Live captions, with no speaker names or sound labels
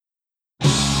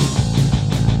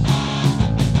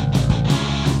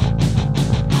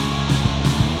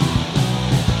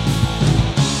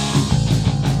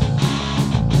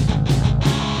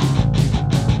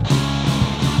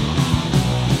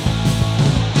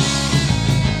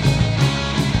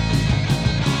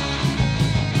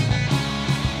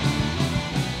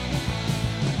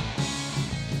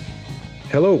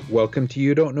Hello, welcome to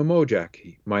You Don't Know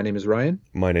Mojack. My name is Ryan.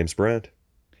 My name's Brant.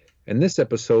 In this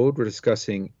episode, we're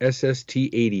discussing SST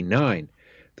 89,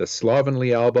 the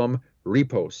Slovenly album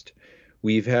Riposte.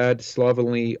 We've had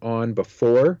Slovenly on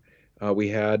before. We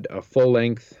had a full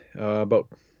length about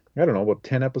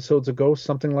 10 episodes ago,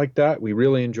 something like that. We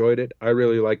really enjoyed it. I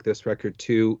really like this record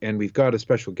too. And we've got a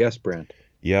special guest, Brant.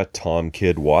 Yeah, Tom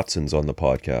Kid Watson's on the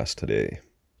podcast today.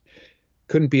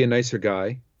 Couldn't be a nicer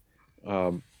guy.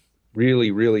 Um,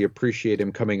 really appreciate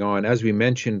him coming on. As we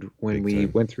mentioned when Big we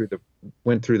time.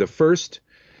 went through the first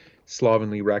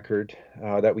Slovenly record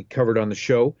that we covered on the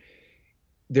show,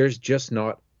 there's just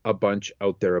not a bunch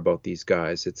out there about these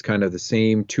guys. It's kind of the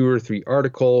same two or three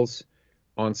articles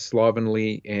on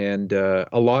Slovenly, and a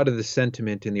lot of the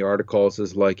sentiment in the articles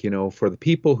is like, for the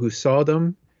people who saw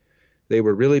them, they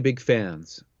were really big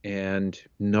fans, and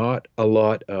not a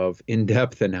lot of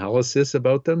in-depth analysis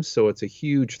about them. So it's a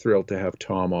huge thrill to have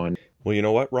Tom on. Well, you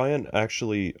know what, Ryan?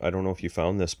 Actually, I don't know if you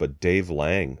found this, but Dave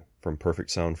Lang from Perfect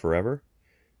Sound Forever,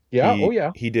 Yeah, oh he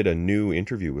yeah. he did a new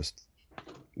interview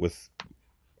with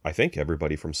I think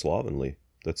everybody from Slovenly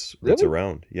that's Really?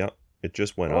 around. Yeah, it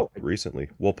just went Oh, up recently.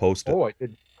 We'll post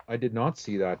it. I did not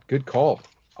see that. Good call.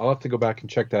 I'll have to go back and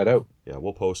check that out. Yeah,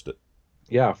 we'll post it.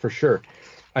 Yeah, for sure.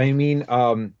 I mean,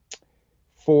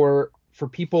 for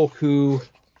people who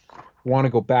want to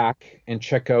go back and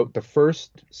check out the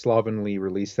first Slovenly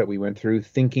release that we went through,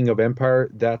 Thinking of Empire,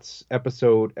 that's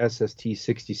episode SST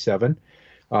 67.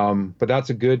 But that's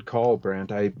a good call,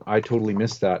 Brant. I totally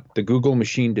missed that. The Google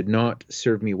machine did not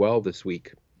serve me well this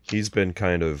week. He's been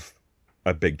kind of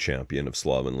a big champion of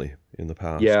Slovenly in the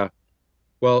past. Yeah.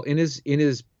 Well, in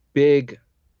his big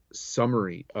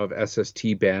summary of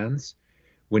SST bands,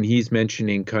 when he's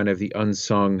mentioning kind of the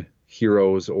unsung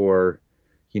heroes or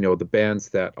the bands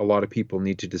that a lot of people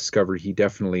need to discover, he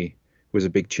definitely was a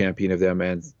big champion of them,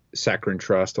 and Saccharine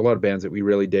Trust, a lot of bands that we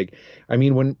really dig. I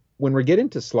mean, when we get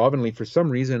into Slovenly, for some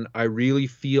reason I really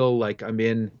feel like I'm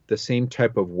in the same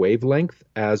type of wavelength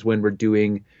as when we're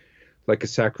doing like a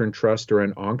Saccharine Trust or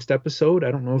an Angst episode.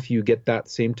 I don't know if you get that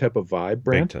same type of vibe, Big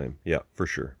Brant. time. Yeah, for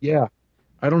sure. Yeah.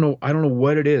 I don't know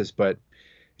what it is, but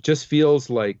it just feels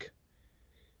really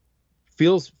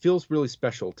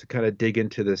special to kind of dig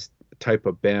into this type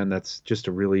of band that's just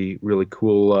a really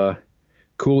cool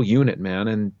unit, man,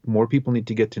 and more people need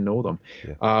to get to know them.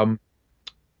 Yeah.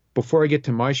 Before I get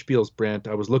to my spiels, Brant,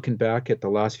 I was looking back at the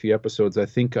last few episodes. I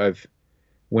think I've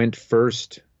went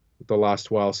first the last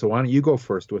while, so why don't you go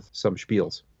first with some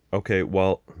spiels? Okay,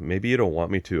 well, maybe you don't want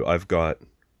me to.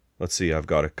 Let's see, I've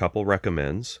got a couple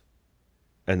recommends,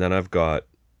 and then I've got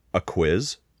a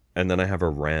quiz, and then I have a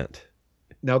rant.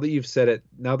 Now that you've said it,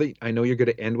 now that I know you're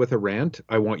going to end with a rant,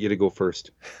 I want you to go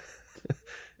first.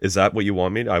 Is that what you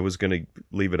want me to? I was going to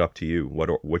leave it up to you.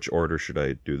 Which order should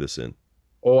I do this in?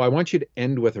 Oh, I want you to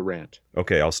end with a rant.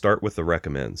 Okay, I'll start with the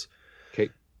recommends. Okay.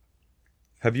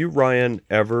 Have you, Ryan,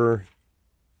 ever,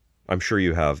 I'm sure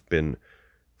you have, been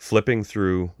flipping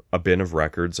through a bin of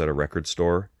records at a record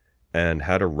store and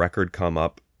had a record come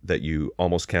up that you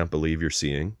almost can't believe you're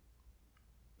seeing?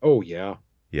 Oh, yeah.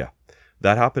 Yeah,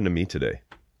 that happened to me today.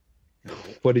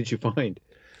 What did you find?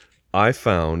 I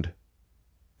found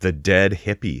the Dead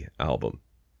Hippie album.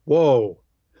 Whoa.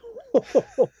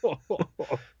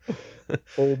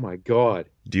 Oh my God.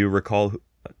 Do you recall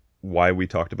why we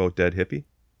talked about Dead Hippie?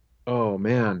 Oh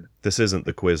man. This isn't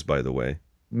the quiz, by the way.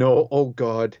 No. Oh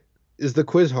God. Is the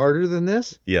quiz harder than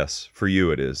this? Yes, for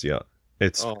you it is, yeah.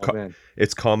 It's Oh co- man.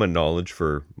 it's common knowledge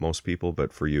for most people,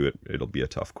 but for you it'll be a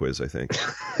tough quiz, I think.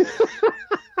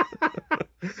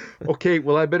 Okay,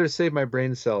 well I better save my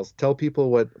brain cells. Tell people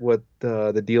what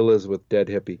the deal is with Dead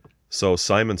Hippie. So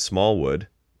Simon Smallwood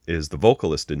is the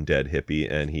vocalist in Dead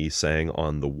Hippie, and he sang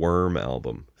on the Worm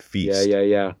album, Yeah, Feast. yeah,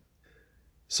 yeah.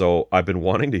 So I've been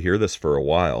wanting to hear this for a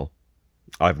while.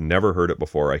 I've never heard it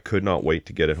before. I could not wait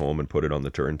to get it home and put it on the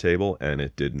turntable, and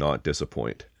it did not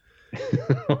disappoint.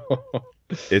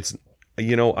 It's,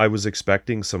 I was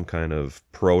expecting some kind of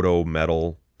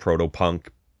proto-metal,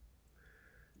 proto-punk,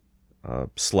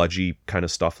 sludgy kind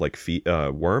of stuff like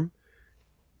Worm.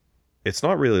 It's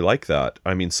not really like that.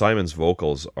 I mean, Simon's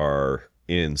vocals are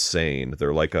insane.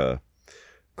 They're like a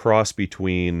cross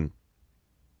between,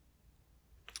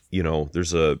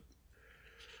 there's a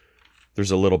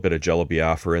little bit of Jello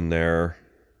Biafra in there,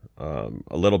 a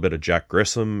little bit of Jack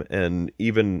Grissom, and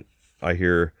even I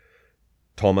hear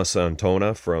Thomas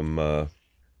Antona from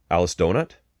Alice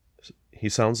Donut. He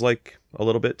sounds like a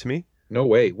little bit to me. No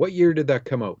way. What year did that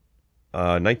come out?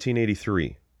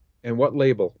 1983. And what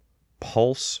label?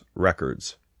 Pulse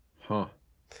Records. Huh.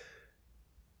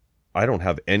 I don't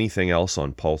have anything else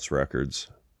on Pulse Records.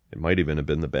 It might even have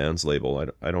been the band's label.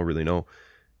 I don't really know.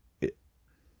 It,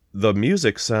 the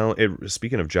music sound,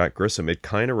 speaking of Jack Grissom, it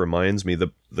kind of reminds me,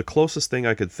 the closest thing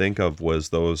I could think of was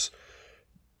those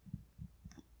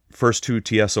first two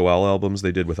TSOL albums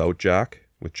they did without Jack,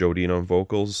 with Joe Dean on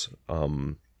vocals,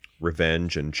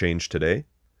 Revenge and Change Today.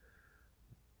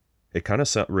 It kind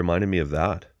of reminded me of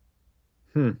that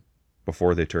Hmm.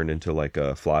 before they turned into like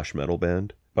a thrash metal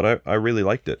band. But I really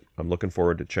liked it. I'm looking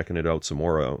forward to checking it out some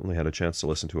more. I only had a chance to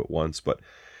listen to it once, but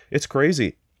it's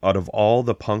crazy. Out of all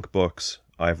the punk books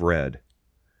I've read,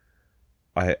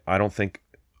 I don't think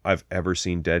I've ever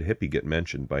seen Dead Hippie get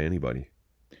mentioned by anybody.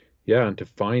 Yeah, and to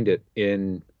find it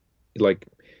in like,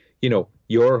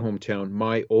 your hometown,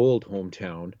 my old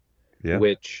hometown, Yeah.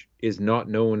 which is not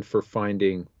known for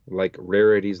finding like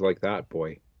rarities like that,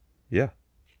 boy. Yeah.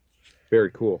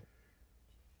 Very cool.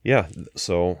 Yeah.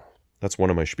 So that's one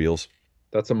of my spiels.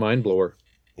 That's a mind blower.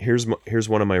 Here's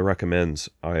one of my recommends.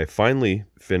 I finally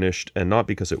finished, and not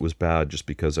because it was bad, just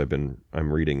because I'm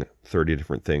reading 30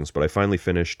 different things, but I finally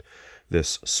finished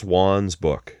this Swans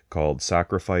book called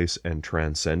Sacrifice and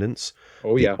Transcendence,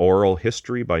 Oh The yeah. Oral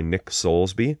History by Nick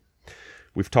Soulsby.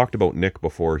 We've talked about Nick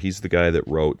before. He's the guy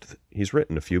that he's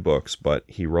written a few books, but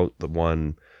he wrote the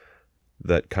one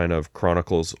that kind of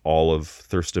chronicles all of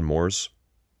Thurston Moore's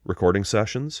recording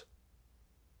sessions,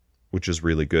 which is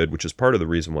really good, which is part of the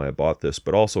reason why I bought this,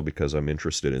 but also because I'm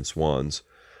interested in Swans.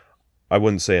 I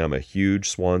wouldn't say I'm a huge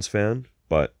Swans fan,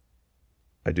 but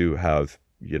I do have,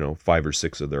 5 or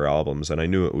 6 of their albums, and I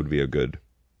knew it would be a good,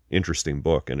 interesting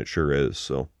book, and it sure is.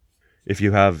 So if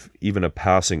you have even a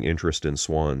passing interest in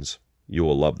Swans, you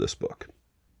will love this book.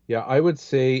 Yeah, I would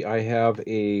say I have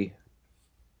a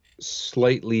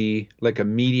slightly like a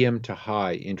medium to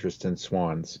high interest in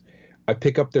Swans. I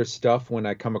pick up their stuff when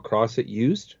I come across it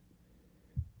used,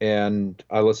 and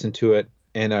I listen to it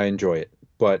and I enjoy it.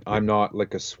 But Yeah. I'm not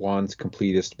like a Swans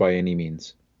completist by any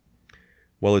means.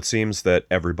 Well, it seems that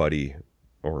everybody,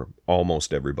 or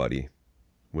almost everybody,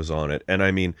 was on it. And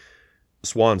I mean,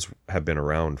 Swans have been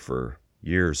around for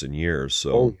years and years,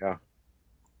 Oh so yeah.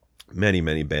 many,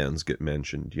 many bands get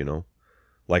mentioned.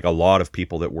 Like a lot of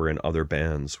people that were in other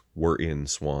bands were in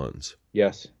Swans,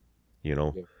 Yes. you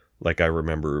know? Yeah. Like I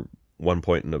remember one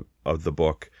point of the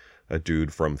book, a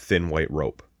dude from Thin White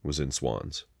Rope was in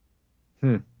Swans,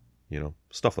 Hmm.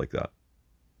 stuff like that.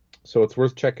 So it's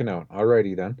worth checking out.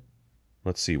 Alrighty then.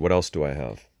 Let's see, what else do I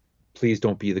have? Please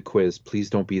don't be the quiz. Please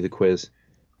don't be the quiz.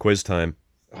 Quiz time.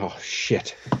 Oh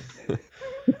shit.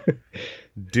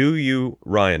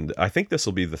 Ryan, I think this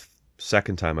will be the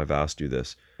second time I've asked you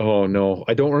this. Oh no,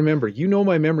 I don't remember. You know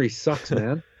my memory sucks,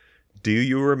 man. Do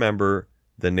you remember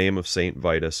the name of Saint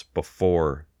Vitus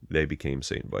before they became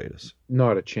Saint Vitus?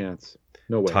 Not a chance.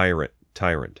 No way.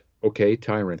 Tyrant. Okay,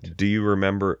 Tyrant. Do you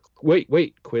remember? Wait.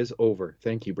 Quiz over.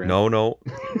 Thank you, Brent. No.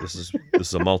 This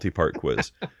is a multi-part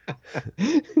quiz.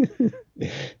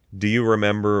 Do you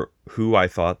remember who I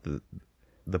thought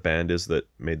the band is that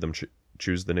made them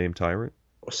choose the name Tyrant?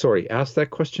 Sorry, ask that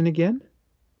question again?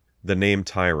 The name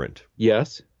Tyrant.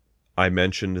 Yes. I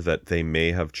mentioned that they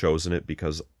may have chosen it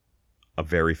because a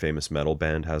very famous metal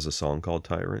band has a song called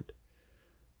Tyrant.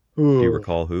 Do you Ooh.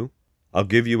 recall who? I'll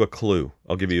give you a clue.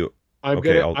 I'll give you. I'm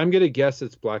Okay, gonna guess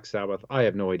it's Black Sabbath. I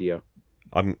have no idea.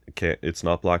 Okay. It's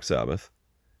not Black Sabbath.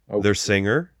 Oh, Their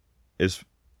singer is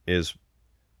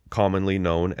commonly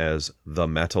known as the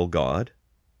Metal God.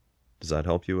 Does that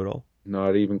help you at all?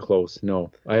 not even close.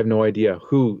 No, I have no idea.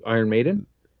 Who? Iron Maiden?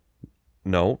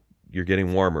 No, you're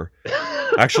getting warmer.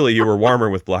 Actually, you were warmer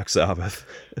with Black Sabbath.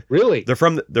 Really? They're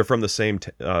from the same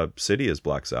city as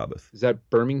Black Sabbath. Is that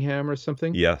Birmingham or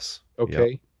something? Yes. Yep.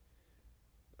 Okay.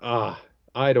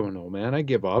 I don't know, man. I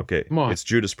give up. Okay. Come on. It's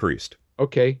Judas Priest.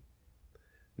 Okay.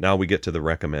 Now we get to the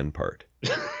recommend part.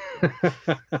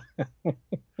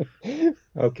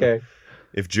 Okay.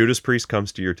 If Judas Priest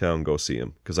comes to your town, go see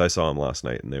him, because I saw him last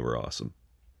night and they were awesome.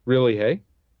 Really, hey?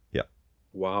 Yeah.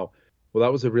 Wow. Well,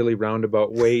 that was a really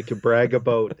roundabout way to brag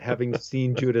about having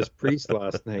seen Judas Priest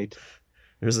last night.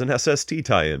 There's an SST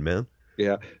tie-in, man.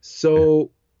 Yeah.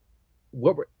 So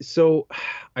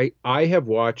I have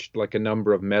watched like a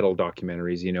number of metal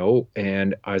documentaries,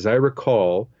 and as I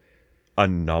recall, A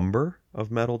number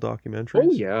of metal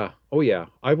documentaries? oh yeah.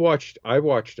 I've watched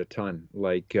a ton.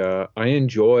 Like I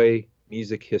enjoy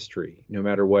music history no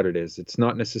matter what it is. It's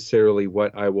not necessarily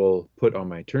what I will put on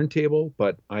my turntable,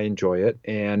 but I enjoy it,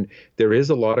 and there is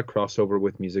a lot of crossover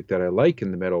with music that I like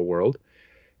in the metal world.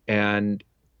 And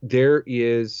there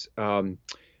is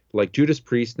like Judas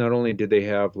Priest, not only did they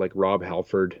have like Rob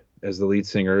Halford as the lead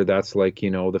singer, that's like,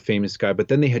 the famous guy, but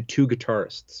then they had two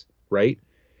guitarists, right?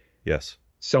 Yes.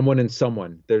 Someone and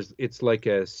someone. It's like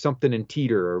a something and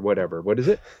teeter or whatever. What is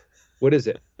it? What is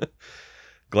it?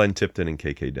 Glenn Tipton and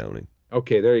KK Downing.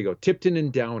 Okay, there you go. Tipton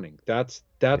and Downing. That's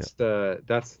Yeah, that's the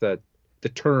that's the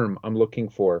term I'm looking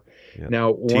for. yeah.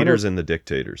 Now, one Teeters of and the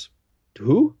Dictators.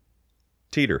 who?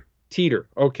 Teeter. Teeter.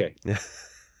 Okay. Yeah.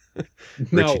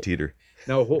 Richie Now, Teeter.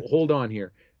 hold on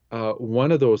here.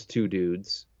 One of those two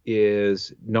dudes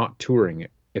is not touring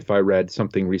it, if I read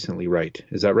something recently right.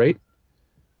 Is that right?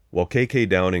 Well, KK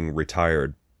Downing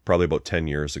retired probably about 10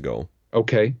 years ago.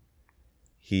 Okay.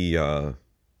 He, I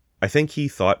think he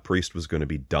thought Priest was going to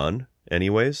be done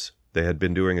anyways. They had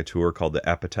been doing a tour called the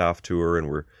Epitaph Tour and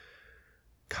were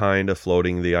kind of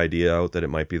floating the idea out that it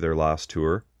might be their last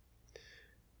tour.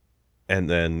 And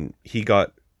then he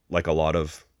got, like a lot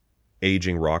of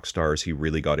aging rock stars, he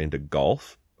really got into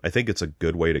golf. I think it's a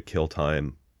good way to kill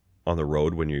time on the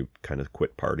road when you kind of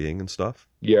quit partying and stuff.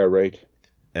 Yeah, right.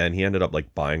 And he ended up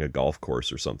like buying a golf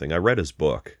course or something. I read his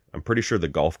book. I'm pretty sure the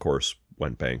golf course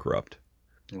went bankrupt.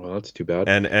 Well, that's too bad.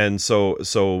 And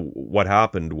so what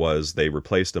happened was they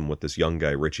replaced him with this young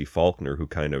guy, Richie Faulkner, who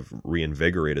kind of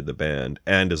reinvigorated the band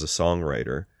and is a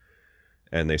songwriter.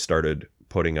 And they started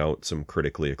putting out some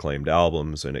critically acclaimed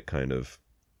albums, and it kind of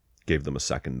gave them a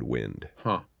second wind.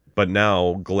 Huh. But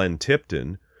now Glenn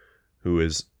Tipton, who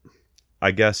is,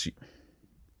 I guess,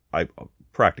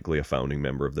 practically a founding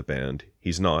member of the band.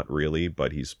 He's not really,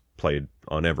 but he's played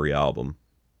on every album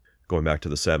going back to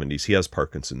the 70s. He has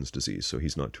Parkinson's disease, so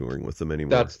he's not touring with them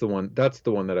anymore. That's the one. That's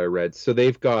the one that I read. So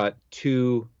they've got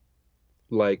two,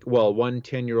 like, well, one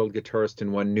 10-year-old guitarist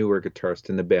and one newer guitarist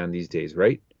in the band these days,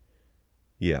 right?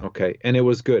 Yeah. Okay. And it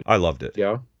was good. I loved it.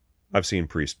 Yeah. I've seen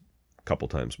Priest a couple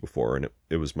times before, and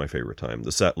it was my favorite time.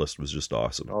 The set list was just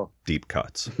awesome. Oh, Deep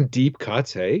cuts. deep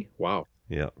cuts, hey? Wow.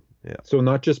 Yeah. Yeah. So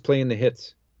not just playing the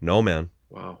hits. No, man.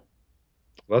 Wow.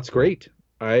 That's great.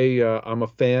 I'm a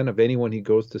fan of anyone who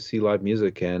goes to see live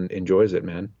music and enjoys it,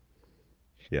 man.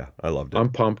 Yeah, I loved it.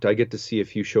 I'm pumped. I get to see a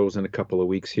few shows in a couple of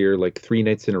weeks here, like 3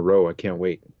 nights in a row. I can't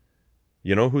wait.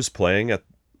 You know who's playing at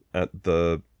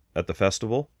the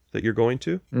festival that you're going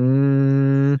to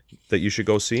Mm, that you should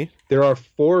go see? there are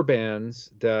four bands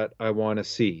that I want to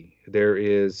see.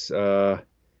 There's the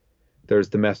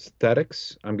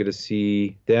Methetics. I'm going to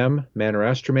see them, Manor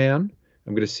Astroman.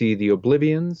 I'm going to see the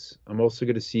Oblivions. I'm also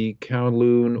going to see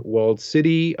Kowloon Walled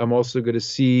City. I'm also going to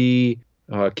see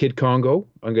Kid Congo.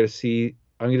 I'm going to see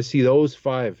those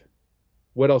five.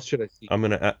 What else should I see? I'm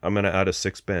gonna add a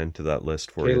sixth band to that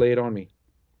list for Okay, you. lay it on me.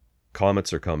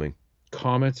 Comets are coming.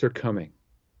 Comets are coming.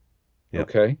 Yep.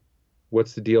 Okay.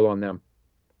 What's the deal on them?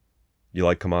 You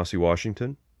like Kamasi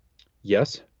Washington?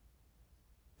 Yes.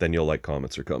 Then you'll like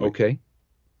Comets are coming. Okay.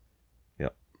 Yeah.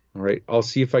 All right. I'll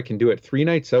see if I can do it. 3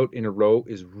 nights out in a row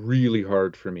is really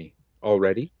hard for me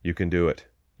already. You can do it.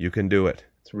 You can do it.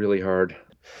 It's really hard.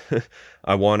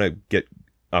 I want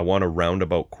a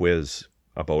roundabout quiz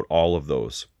about all of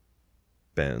those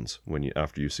bands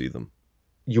after you see them.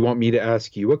 You want me to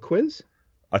ask you a quiz?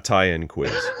 A tie-in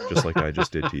quiz, just like I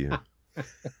just did to you.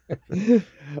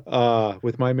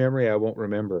 With my memory, I won't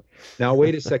remember. Now,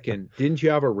 wait a second. Didn't you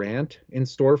have a rant in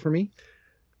store for me?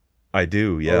 I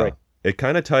do, yeah. All right. It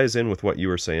kind of ties in with what you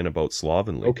were saying about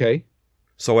Slovenly. Okay.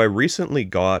 So I recently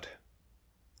got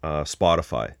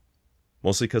Spotify,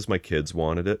 mostly because my kids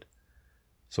wanted it.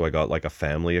 So I got like a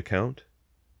family account.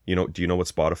 Do you know what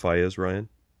Spotify is, Ryan?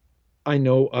 I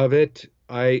know of it.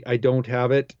 I don't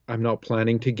have it. I'm not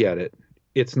planning to get it.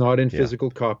 It's not in Yeah. physical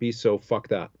copy, so fuck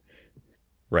that.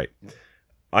 Right.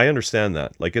 I understand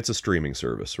that. Like, it's a streaming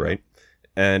service, right?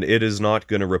 And it is not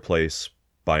going to replace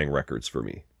buying records for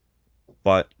me.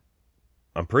 But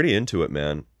I'm pretty into it,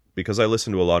 man, because I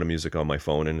listen to a lot of music on my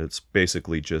phone, and it's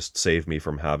basically just saved me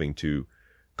from having to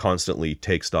constantly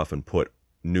take stuff off and put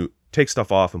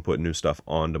new stuff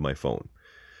onto my phone.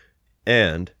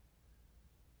 And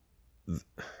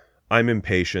I'm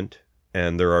impatient,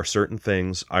 and there are certain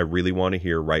things I really want to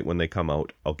hear right when they come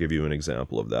out. I'll give you an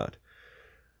example of that.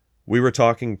 We were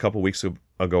talking a couple weeks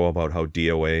ago about how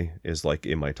DOA is like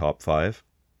in my top 5.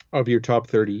 Of your top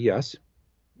 30, yes.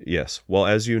 Yes. Well,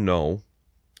 as you know,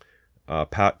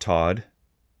 Pat Todd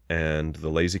and the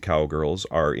Lazy Cowgirls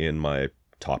are in my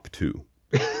top 2.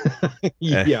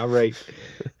 Yeah, right.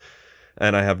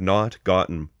 And I have not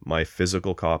gotten my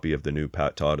physical copy of the new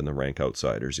Pat Todd and the Rank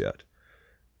Outsiders yet.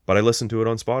 But I listened to it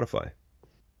on Spotify.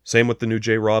 Same with the new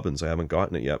J. Robbins. I haven't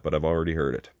gotten it yet, but I've already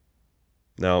heard it.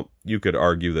 Now, you could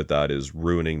argue that that is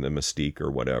ruining the mystique or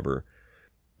whatever.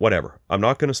 Whatever. I'm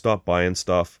not going to stop buying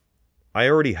stuff. I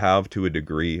already have to a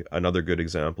degree. Another good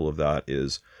example of that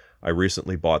is I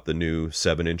recently bought the new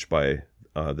 7-inch by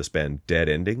this band Dead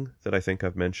Ending that I think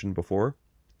I've mentioned before.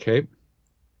 Okay.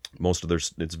 Most of their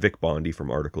it's Vic Bondi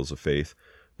from Articles of Faith.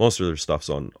 Most of their stuff's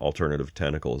on Alternative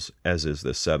Tentacles, as is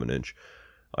this 7-inch.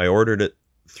 I ordered it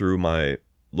through my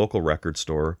local record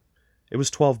store. It was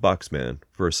 $12, man,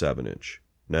 for a 7-inch.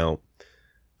 Now,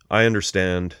 I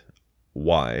understand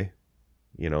why.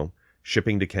 You know,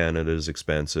 shipping to Canada is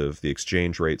expensive. The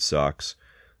exchange rate sucks.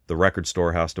 The record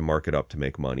store has to mark it up to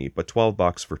make money. But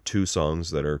 $12 for 2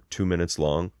 songs that are 2 minutes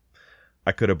long,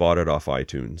 I could have bought it off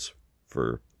iTunes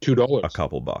for $2. a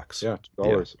couple bucks. Yeah,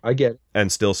 $2. Yeah. I get it.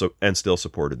 And still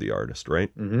supported the artist,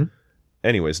 right? Mm-hmm.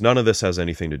 Anyways, none of this has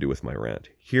anything to do with my rant.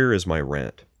 Here is my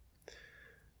rant.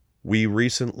 We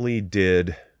recently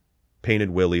did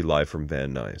Painted Willie live from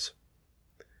Van Nuys.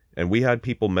 And we had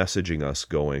people messaging us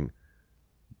going,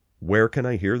 where can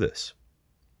I hear this?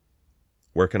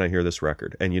 Where can I hear this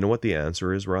record? And you know what the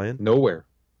answer is, Ryan? Nowhere.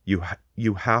 You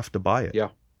have to buy it. Yeah.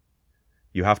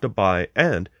 You have to buy,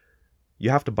 and you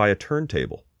have to buy a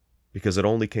turntable because it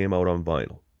only came out on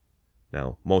vinyl.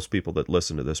 Now, most people that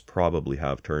listen to this probably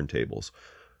have turntables.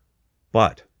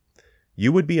 But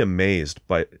you would be amazed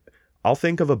by, I'll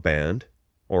think of a band,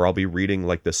 or I'll be reading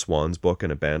like the Swans book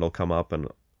and a band will come up, and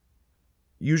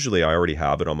usually I already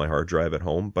have it on my hard drive at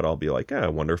home, but I'll be like, I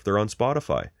wonder if they're on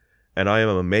Spotify. And I am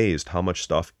amazed how much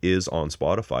stuff is on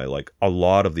Spotify. Like a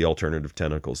lot of the Alternative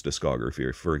Tentacles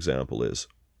discography, for example, is.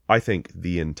 I think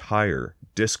the entire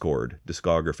Discord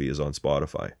discography is on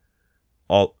Spotify.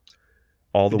 All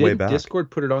the way back. Discord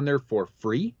put it on there for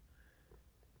free?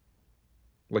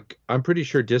 Like, I'm pretty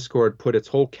sure Discord put its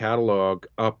whole catalog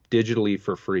up digitally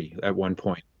for free at one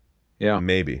point. Yeah.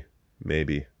 Maybe.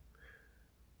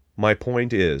 My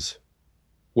point is,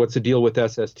 what's the deal with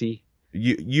SST?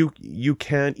 You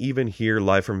can't even hear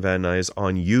Live from Van Nuys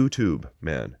on YouTube,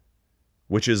 man,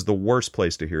 which is the worst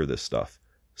place to hear this stuff.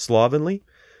 Slovenly,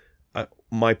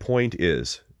 my point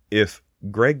is, if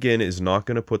Greg Ginn is not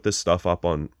going to put this stuff up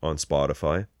on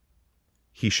Spotify,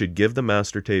 he should give the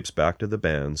master tapes back to the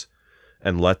bands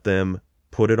and let them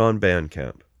put it on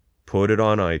Bandcamp, put it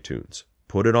on iTunes,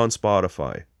 put it on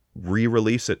Spotify,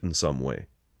 re-release it in some way.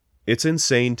 It's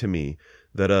insane to me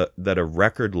that a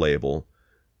record label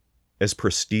as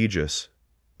prestigious,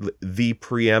 the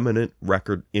preeminent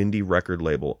indie record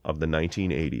label of the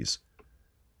 1980s,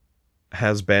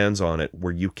 has bands on it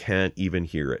where you can't even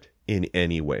hear it in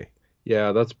any way.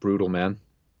 Yeah, that's brutal, man.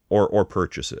 Or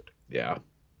purchase it. Yeah.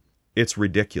 It's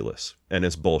ridiculous and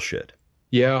it's bullshit.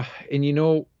 Yeah, and you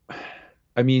know,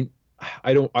 I mean,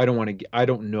 I don't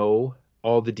know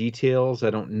all the details. I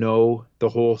don't know the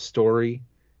whole story.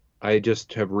 I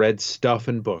just have read stuff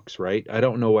in books, right? I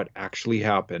don't know what actually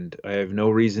happened. I have no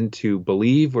reason to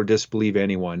believe or disbelieve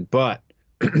anyone, but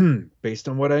based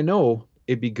on what I know,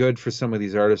 it'd be good for some of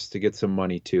these artists to get some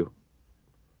money too.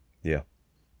 Yeah.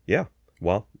 Yeah.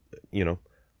 Well, you know,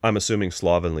 I'm assuming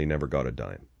Slovenly never got a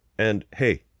dime. And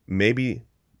hey, maybe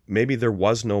there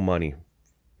was no money.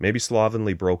 Maybe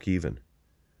Slovenly broke even.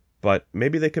 But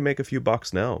maybe they can make a few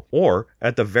bucks now. Or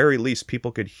at the very least,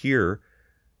 people could hear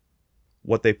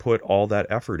what they put all that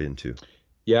effort into.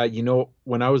 Yeah, you know,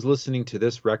 when I was listening to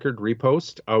this record,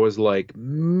 Riposte, I was like,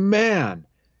 man,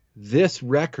 this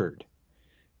record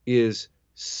is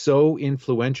so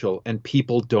influential and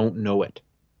people don't know it.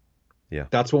 Yeah.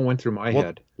 That's what went through my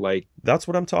head. Like, that's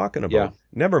what I'm talking about. Yeah.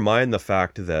 Never mind the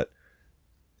fact that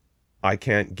I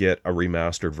can't get a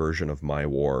remastered version of My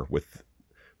War with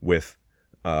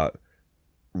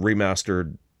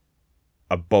remastered,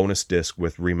 a bonus disc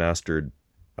with remastered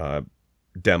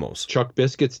demos. Chuck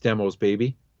Biscuit's demos,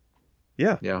 baby.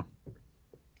 Yeah. Yeah.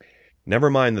 Never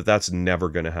mind that that's never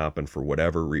going to happen for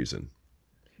whatever reason.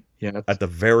 Yeah. At the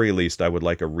very least, I would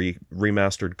like a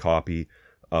remastered copy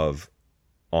of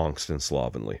Angst and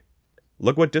Slovenly.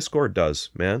 Look what Discord does,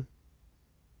 man.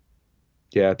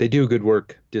 Yeah, they do good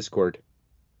work, Discord.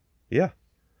 Yeah.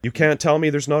 You can't tell me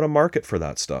there's not a market for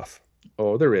that stuff.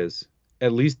 Oh, there is.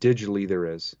 At least digitally there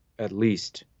is. At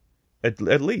least. At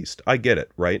least. I get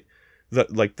it, right?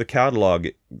 The catalog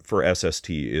for SST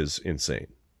is insane.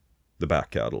 The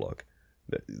back catalog.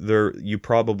 You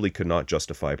probably could not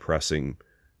justify pressing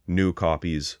new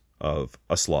copies of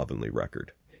a Slovenly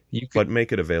record. But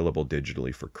make it available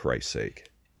digitally, for Christ's sake.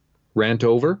 Rant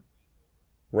over?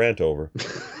 Rant over.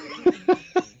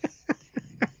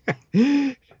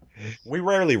 We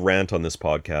rarely rant on this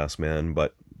podcast, man,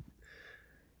 but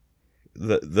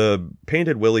the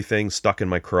Painted Willie thing stuck in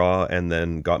my craw and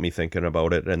then got me thinking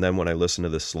about it. And then when I listened to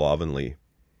this Slovenly,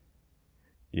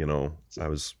 you know,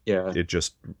 it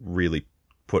just really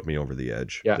put me over the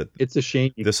edge. Yeah, it's a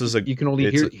shame. You can only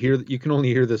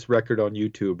hear this record on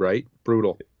YouTube, right?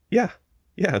 Brutal. Yeah,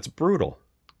 it's brutal.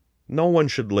 No one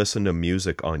should listen to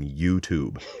music on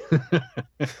YouTube.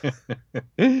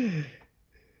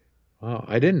 Wow,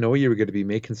 I didn't know you were going to be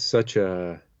making such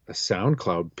a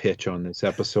SoundCloud pitch on this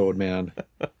episode, man.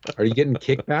 Are you getting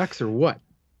kickbacks or what?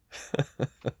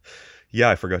 Yeah,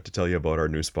 I forgot to tell you about our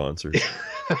new sponsors.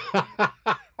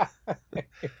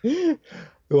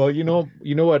 Well, you know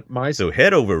what So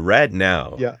head over right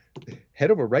now. yeah,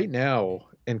 head over right now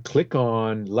and click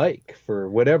on like for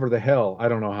whatever the hell. I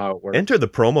don't know how it Enter works. the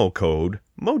promo code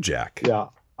MOJACK Yeah,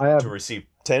 I to have. receive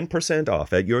 10%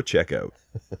 off at your checkout.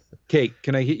 Kate,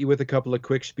 can I hit you with a couple of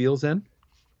quick spiels then?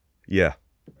 Yeah.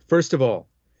 First of all,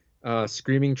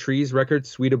 Screaming Trees record,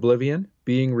 Sweet Oblivion,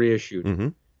 being reissued. Mm-hmm.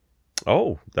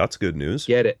 Oh, that's good news.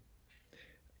 Get it.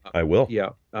 I will. Yeah,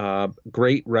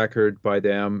 great record by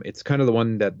them. It's kind of the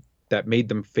one that made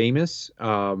them famous,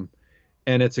 and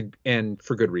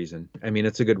for good reason. I mean,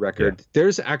 it's a good Yeah. record.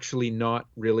 There's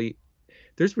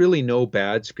really no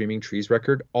bad Screaming Trees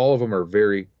record. All of them are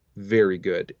very, very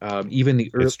good. Even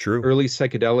the It's true. early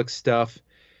psychedelic stuff,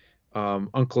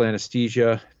 Uncle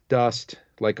Anesthesia, Dust,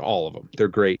 like all of them, they're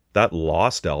great. That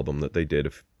Lost album that they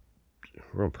did,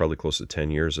 probably close to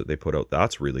 10 years that they put out,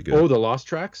 that's really Oh, good. the Lost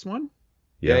Tracks one.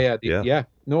 Yeah. Yeah. Yeah. Yeah.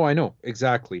 No, I know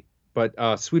exactly. But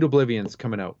Sweet Oblivion's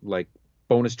coming out, like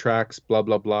bonus tracks, blah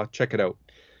blah blah. Check it out.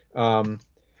 Um,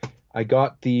 I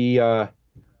got the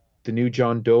new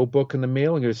John Doe book in the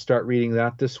mail. I'm going to start reading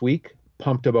that this week.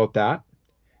 Pumped about that.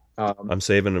 Um, I'm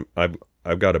saving. I've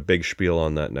got a big spiel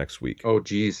on that next week. oh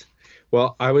geez.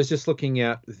 Well, I was just looking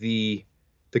at the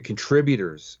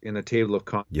contributors in the table of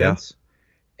Yeah. contents,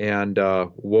 and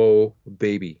whoa,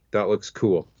 baby, that looks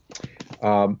cool.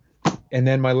 Um, and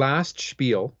then my last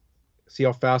spiel. See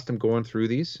how fast I'm going through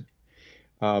these?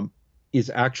 Um,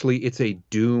 is actually it's a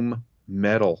doom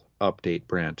metal update,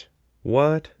 Brent.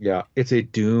 What? Yeah, it's a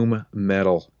doom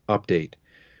metal update.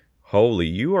 Holy,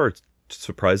 you are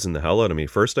surprising the hell out of me.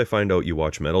 First, I find out you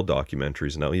watch metal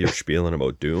documentaries. Now you're spieling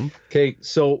about Doom. Okay,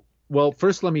 so well,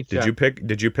 first let me Did check. you pick?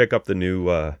 Did you pick up the new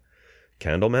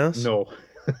Candlemass? No,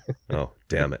 Oh,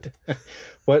 damn it.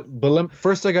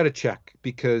 first I got to check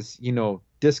because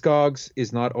Discogs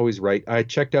is not always right. I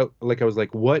checked out, like I was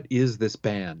like, what is this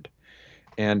band?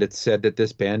 And it said that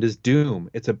this band is Doom.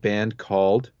 It's a band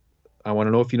called, I want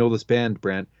to know if you know this band,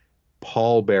 Brent,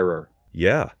 Pallbearer.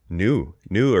 Yeah, newer,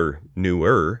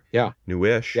 Yeah,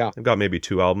 newish. yeah, They've got maybe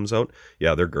 2 albums out.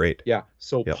 Yeah, they're great. yeah.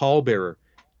 So Yep. Pallbearer.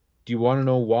 Do you want to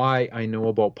know why I know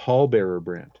about Pallbearer,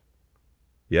 Brent?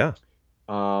 Yeah.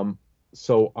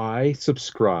 So I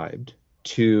subscribed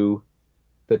to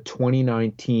the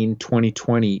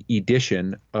 2019-2020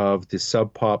 edition of the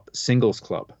Sub Pop Singles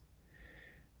Club.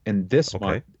 And this Okay.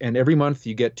 month, and every month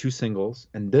you get 2 singles,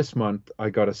 and this month I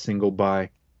got a single by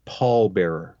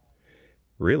Pallbearer.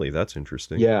 Really, that's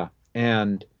interesting. Yeah,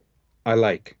 and I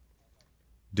like.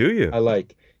 Do you? I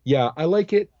like. Yeah, I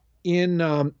like it in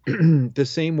the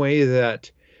same way that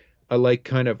I like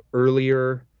kind of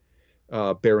earlier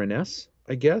Baroness,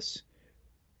 I guess.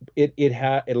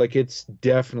 It's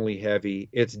definitely heavy.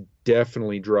 It's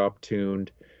definitely drop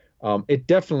tuned. It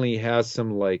definitely has some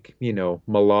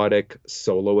melodic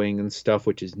soloing and stuff,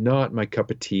 which is not my cup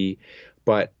of tea.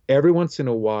 But every once in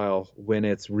a while, when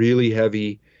it's really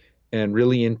heavy and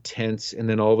really intense, and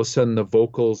then all of a sudden the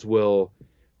vocals will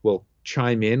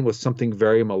chime in with something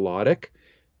very melodic,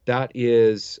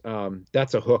 that's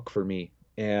a hook for me.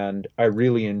 And I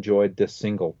really enjoyed this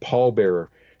single, Pallbearer.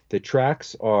 The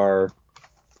tracks are,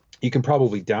 you can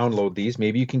probably download these.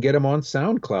 Maybe you can get them on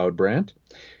SoundCloud, Brent.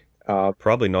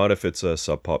 Probably not if it's a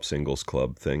Sub Pop Singles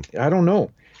Club thing. I don't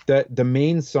know. The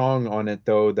main song on it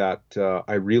though that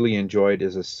I really enjoyed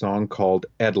is a song called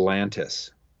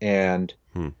Atlantis, and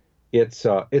Hmm. it's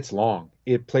long.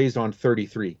 It plays on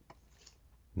 33.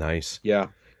 Nice. Yeah,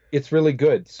 it's really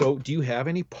good. So, do you have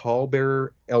any Pallbearer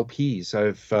LPs?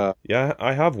 Yeah,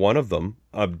 I have one of them.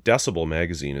 Decibel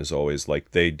magazine is always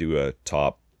like they do a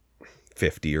top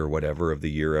 50 or whatever of the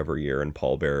year every year, and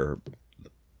Pallbearer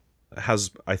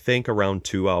has, I think, around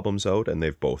 2 albums out, and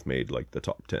they've both made like the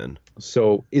top 10.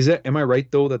 So, am I right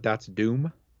though that that's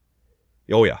Doom?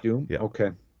 Oh yeah, Doom? yeah.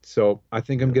 Okay. So, I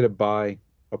think I'm gonna buy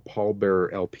a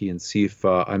Pallbearer LP and see if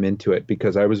I'm into it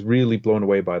because I was really blown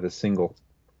away by the single.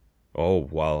 Oh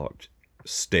well,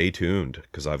 stay tuned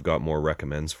because I've got more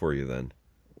recommends for you then.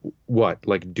 What,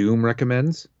 like Doom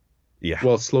recommends? Yeah.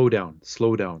 Well, slow down,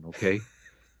 okay?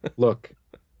 Look,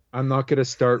 I'm not gonna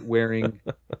start wearing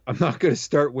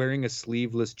a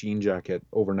sleeveless jean jacket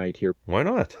overnight here. Why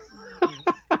not?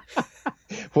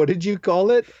 What did you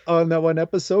call it on that one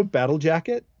episode? Battle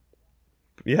jacket?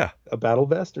 Yeah, A battle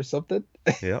vest or something?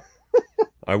 yeah.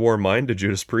 I wore mine to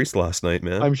Judas Priest last night,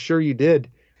 man. I'm sure you did.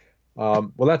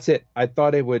 Well, that's it. I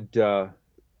thought I would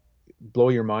blow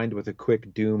your mind with a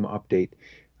quick Doom update.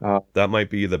 Uh, That might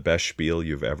be the best spiel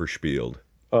you've ever spieled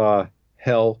uh,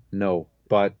 hell no,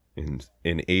 but in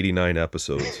 89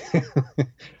 episodes.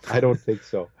 I don't think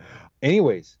so.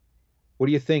 Anyways, what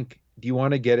do you think? Do you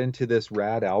want to get into this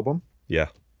rad album? Yeah.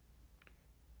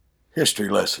 History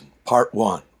lesson, part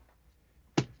one.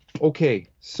 Okay,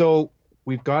 so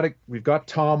we've got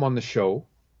Tom on the show,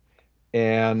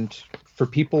 and for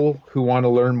people who want to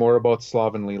learn more about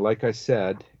Slovenly, like I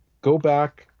said, go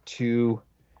back to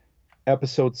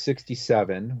episode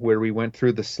 67 where we went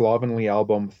through the Slovenly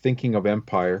album Thinking of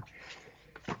Empire.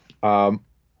 Um,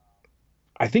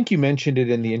 I think you mentioned it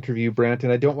in the interview, Brant,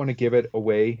 and I don't want to give it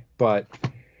away, but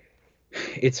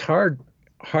it's hard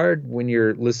when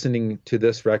you're listening to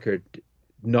this record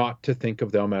not to think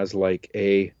of them as like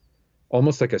a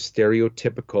almost like a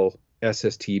stereotypical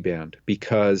SST band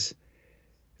because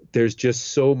there's just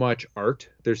so much art,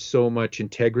 there's so much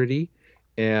integrity,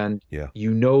 and Yeah.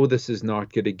 you know this is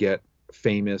not going to get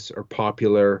famous or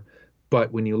popular,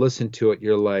 but when you listen to it,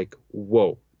 you're like,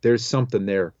 whoa, there's something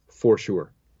there for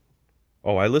sure.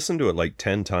 Oh, I listened to it like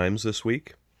 10 times this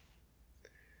week,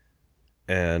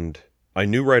 and I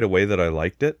knew right away that I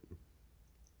liked it,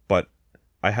 but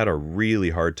I had a really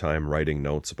hard time writing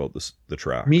notes about the Me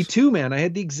tracks. too, man. I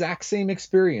had the exact same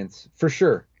experience for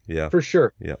sure. Yeah. For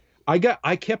sure. Yeah.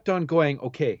 I kept on going,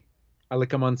 okay.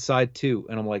 I'm on side two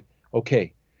and I'm like,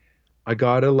 okay, I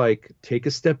gotta like take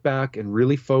a step back and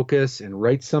really focus and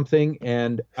write something.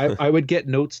 And I would get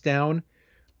notes down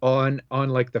on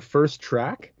like the first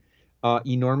track,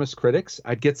 Enormous Critics.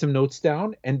 I'd get some notes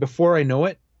down, and before I know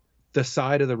it, the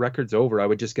side of the record's over. I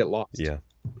would just get lost. Yeah.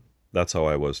 That's how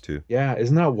I was too. Yeah,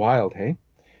 isn't that wild, hey?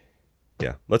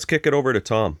 Yeah. Let's kick it over to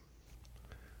Tom.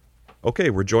 Okay,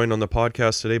 we're joined on the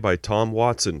podcast today by Tom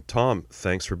Watson. Tom,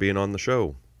 thanks for being on the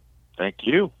show. Thank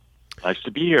you. Nice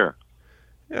to be here.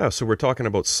 Yeah, so we're talking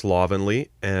about Slovenly,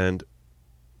 and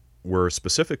we're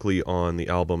specifically on the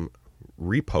album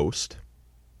Riposte.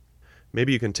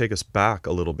 Maybe you can take us back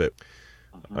a little bit.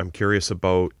 Mm-hmm. I'm curious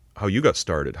about how you got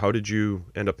started. How did you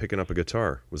end up picking up a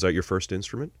guitar? Was that your first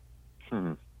instrument?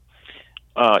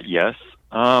 Yes.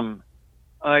 I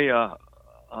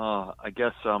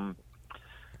guess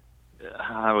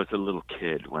I was a little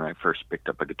kid when I first picked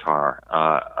up a guitar.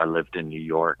 I lived in New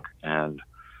York, and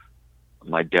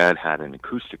my dad had an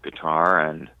acoustic guitar,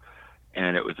 and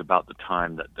it was about the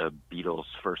time that the Beatles'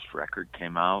 first record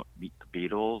came out, Meet the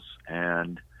Beatles,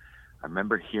 and I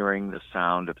remember hearing the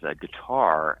sound of that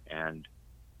guitar, and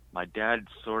my dad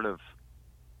sort of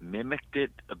mimicked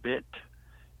it a bit,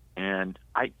 and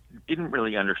I didn't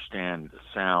really understand the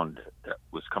sound that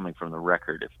was coming from the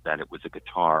record, if that it was a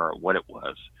guitar or what it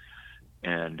was.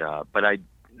 And but I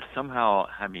somehow,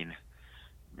 I mean,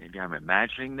 maybe I'm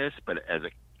imagining this, but as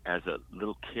a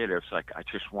little kid, it was like I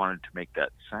just wanted to make that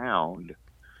sound.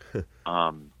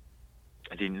 I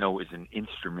didn't know it was an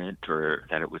instrument or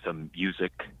that it was a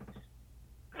music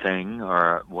thing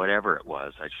or whatever it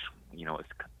was. I just, it's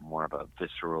more of a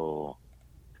visceral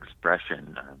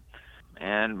expression.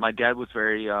 And my dad was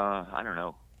very, I don't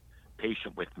know,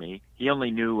 patient with me. He only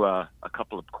knew a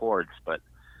couple of chords, but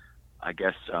I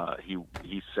guess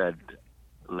he said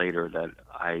later that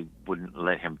I wouldn't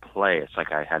let him play. It's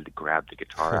like I had to grab the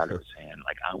guitar out of his hand,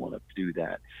 like I want to do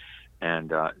that.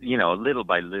 And little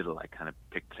by little, I kind of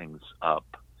picked things up.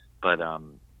 But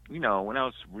when I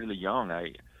was really young,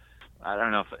 I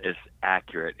don't know if it's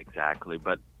accurate exactly,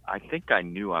 but I think I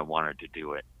knew I wanted to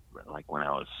do it. Like when I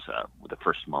was the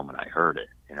first moment I heard it,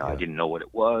 Yeah. I didn't know what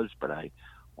it was, but I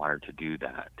wanted to do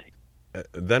that.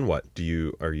 Then what?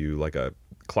 Are you like a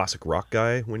classic rock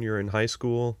guy when you're in high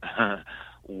school?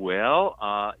 Well,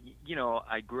 I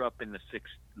grew up in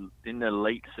the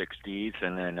late '60s,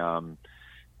 and then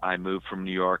I moved from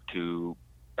New York to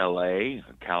L.A.,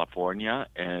 California,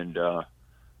 and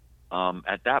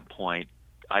at that point,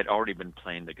 I'd already been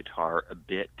playing the guitar a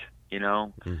bit.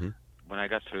 Mm-hmm. When I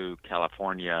got to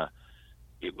California,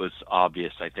 it was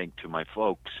obvious, I think, to my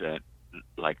folks that,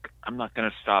 like, I'm not going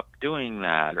to stop doing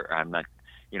that, or I'm not,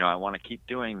 I want to keep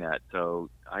doing that. So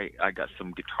I got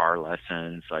some guitar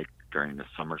lessons, like during the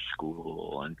summer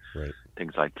school and Right.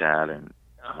 things like that. And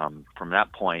from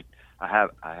that point, I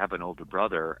have an older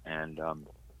brother, and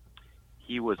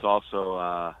he was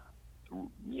also,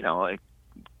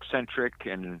 eccentric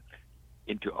and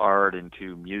into art,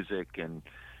 into music, and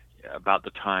about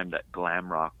the time that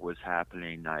glam rock was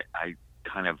happening, I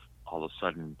kind of all of a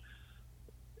sudden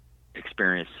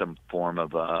experienced some form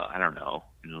of I don't know,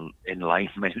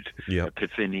 enlightenment, Yep.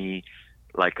 epiphany.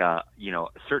 Like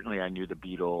certainly I knew the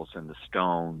Beatles and the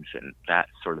Stones and that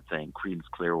sort of thing, Creedence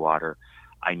Clearwater.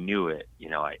 I knew it,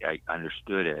 I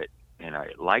understood it and I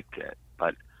liked it.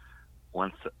 But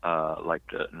once like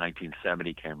the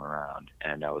 1970 came around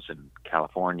and I was in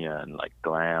California, and like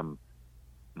glam,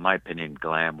 in my opinion,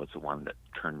 glam was the one that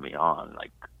turned me on.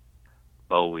 Like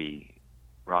Bowie,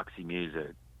 Roxy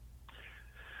Music,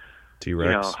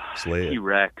 T-Rex, Slay It.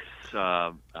 T-Rex,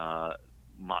 Mott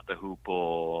the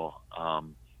Hoople,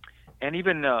 and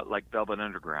even like Velvet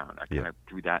Underground. I kind of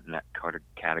threw that in that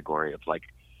category of like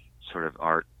sort of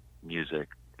art music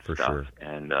For stuff. sure.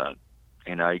 And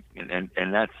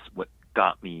that's what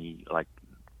got me, like,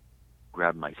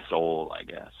 grabbed my soul, I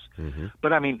guess. Mm-hmm.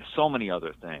 But I mean, so many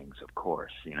other things, of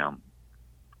course,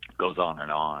 goes on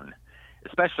and on.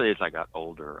 Especially as I got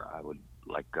older, I would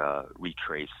like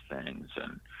retrace things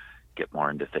and get more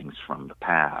into things from the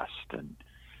past, and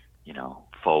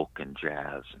folk and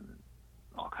jazz and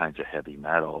all kinds of heavy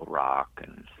metal, rock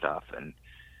and stuff, and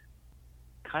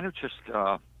kind of just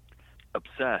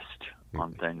obsessed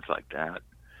on things like that,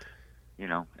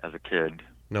 as a kid.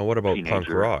 Now, what about Teenager. punk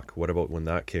rock? What about when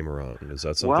that came around? Is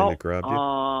that something that grabbed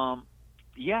you?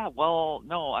 Yeah, well,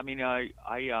 no, I mean, I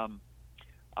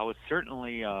was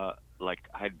certainly like,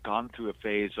 I had gone through a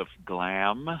phase of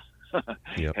glam,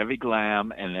 Yep. heavy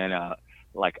glam, and then I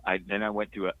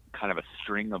went through a kind of a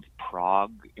string of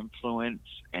prog influence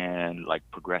and like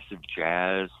progressive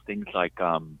jazz, things like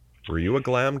Were you a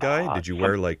glam guy? Did you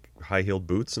wear like high-heeled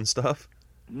boots and stuff?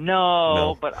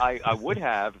 No, but I would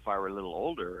have if I were a little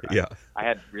older. Yeah. I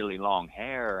had really long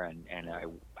hair, and I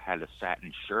had a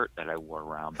satin shirt that I wore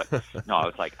around. But no, I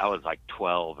was like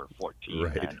 12 or 14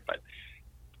 Right. then.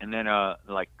 And then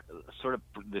like sort of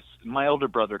this, my older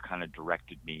brother kind of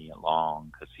directed me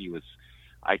along, because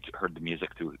I heard the music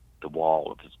through the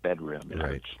wall of his bedroom, and I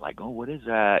was Right. just like, oh, what is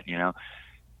that,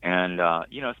 And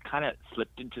it's kind of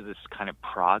slipped into this kind of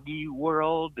proggy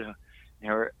world,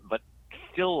 but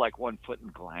still like one foot in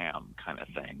glam kind of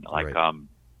thing. Like Right.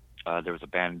 there was a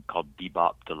band called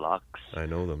Bebop Deluxe. I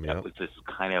know them, yeah. That was this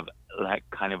kind of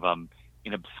an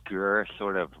obscure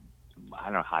sort of, I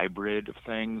don't know, hybrid of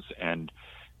things, and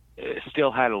it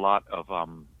still had a lot of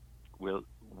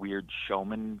weird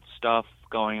showman stuff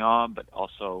going on, but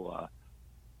also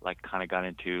like kind of got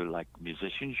into like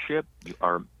musicianship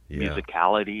or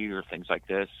musicality or things like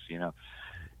this,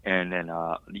 And then,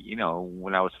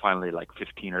 when I was finally like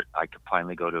 15, or I could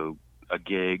finally go to a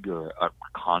gig or a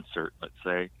concert, let's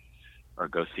say, or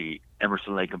go see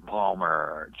Emerson, Lake and Palmer,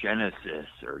 or Genesis,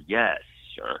 or Yes,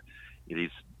 or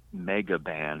these mega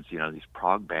bands, these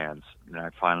prog bands. And I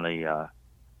finally, I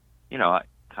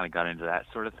kind of got into that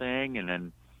sort of thing. And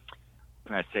then,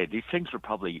 when I say these things were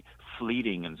probably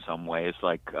fleeting in some ways,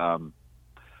 like, this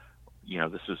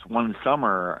was one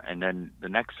summer, and then the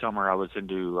next summer I was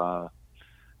into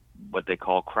what they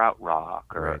call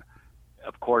krautrock, or Right.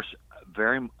 of course,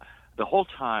 the whole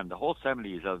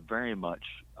 70s, I was very much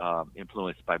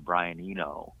influenced by Brian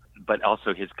Eno, but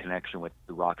also his connection with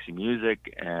the Roxy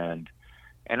Music, and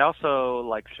also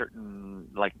like certain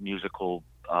like musical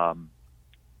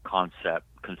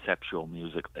conceptual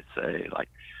music, let's say, like,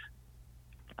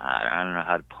 I don't know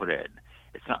how to put it.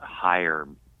 It's not higher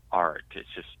art. It's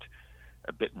just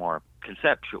a bit more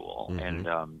conceptual, Mm-hmm.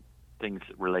 and things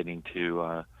relating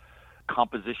to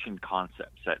composition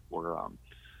concepts that were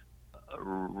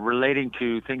relating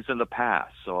to things in the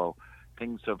past. So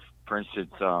things of, for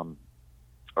instance,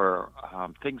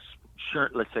 things,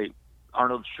 let's say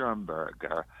Arnold Schoenberg,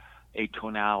 or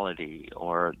atonality,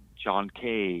 or John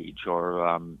Cage,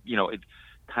 or it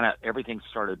kind of, everything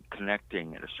started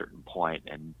connecting at a certain point,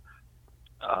 and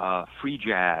free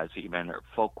jazz even, or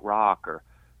folk rock, or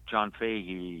John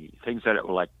Fahey, things that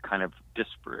were like kind of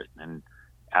disparate and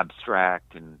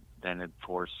abstract, and then of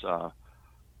course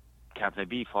Cafe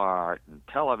Beefheart and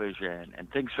television, and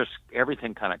things, just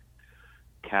everything kind of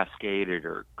cascaded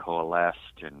or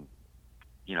coalesced and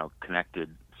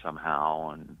connected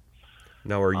somehow. And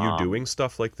Now, are you doing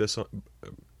stuff like this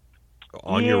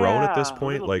on your own at this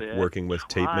point, like bit, working with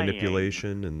tape trying.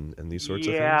 manipulation and these sorts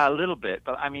of things? Yeah, a little bit,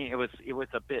 but I mean, it was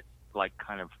a bit like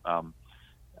kind of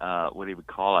what do you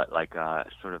call it, like a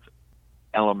sort of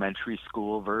elementary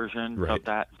school version Right. of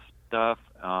that stuff.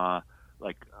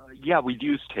 We'd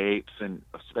use tapes, and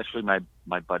especially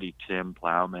my buddy Tim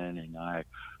Plowman and I,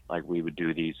 like, we would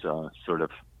do these sort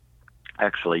of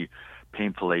actually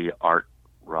painfully art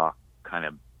rock kind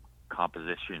of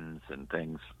compositions and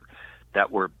things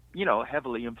that were,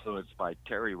 heavily influenced by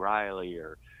Terry Riley,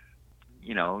 or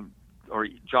or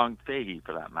John Fahey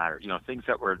for that matter. Things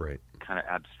that were Right. kind of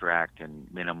abstract and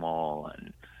minimal,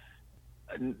 and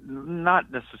not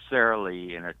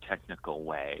necessarily in a technical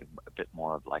way, a bit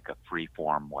more of like a free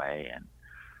form way,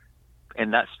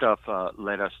 and that stuff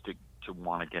led us to to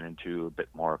want to get into a bit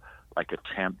more like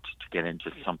attempt to get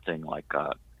into something like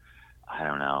I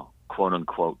don't know, quote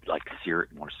unquote, like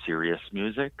more serious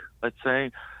music, let's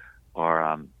say,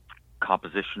 or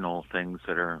compositional things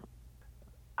that are,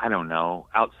 I don't know,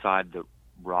 outside the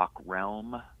rock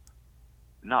realm.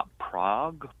 Not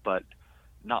prog, but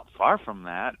not far from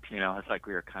that. It's like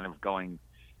we were kind of going,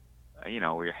 we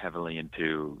were heavily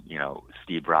into,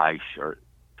 Steve Reich or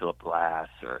Philip Glass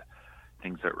or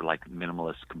things that were like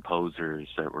minimalist composers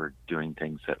that were doing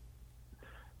things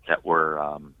that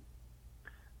were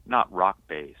not rock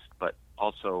based, but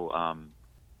also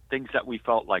things that we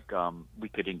felt like we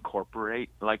could incorporate,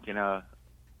 like in a,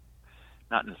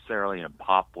 not necessarily in a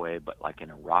pop way, but like in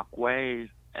a rock way,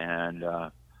 and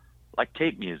like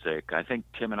tape music. I think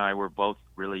Tim and I were both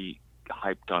really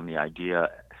hyped on the idea.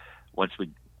 Once we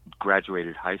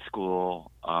graduated high school,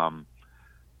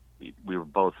 we were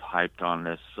both hyped on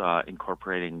this,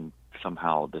 incorporating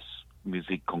somehow this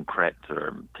musique concrète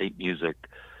or tape music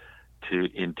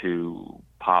into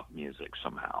pop music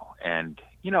somehow. And,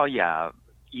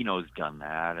 Eno's done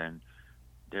that, and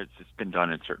it's been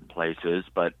done in certain places,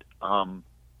 but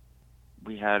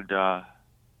we had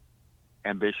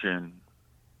ambition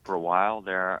for a while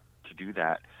there to do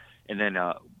that. And then,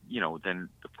 then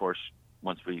of course,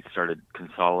 once we started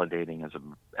consolidating as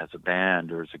a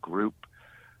band or as a group,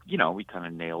 we kind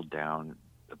of nailed down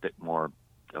a bit more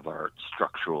of our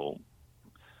structural,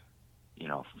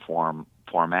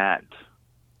 format,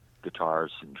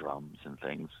 guitars and drums and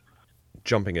things.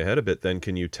 Jumping ahead a bit then,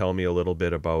 can you tell me a little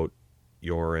bit about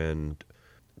your and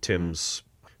Tim's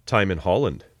time in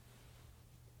Holland?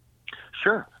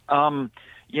 Sure.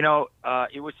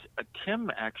 It was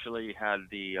Tim actually had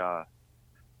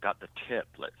got the tip,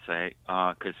 let's say,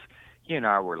 because he and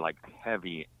I were like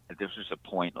heavy. This was a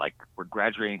point, like we're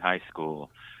graduating high school,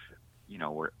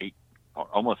 we're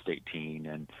almost 18,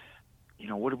 and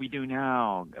what do we do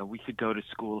now? We could go to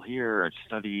school here and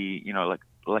study, like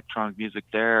electronic music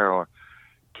there or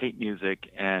tape music,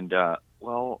 and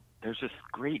there's this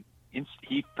great.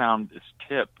 He found this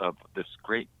tip of this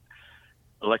great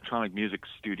electronic music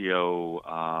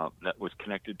studio that was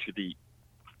connected to the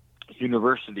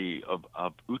University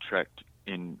of Utrecht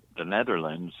in the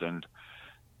Netherlands, and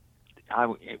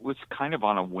it was kind of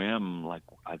on a whim. Like,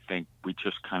 I think we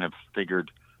just kind of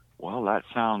figured, well, that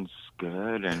sounds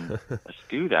good, and let's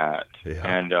do that. Yeah.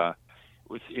 And it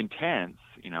was intense,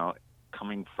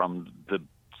 coming from the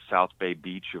South Bay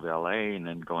beach of LA and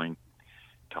then going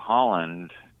to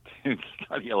Holland to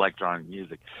study electronic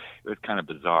music. It was kind of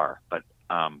bizarre, but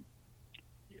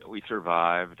we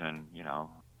survived and,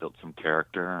 built some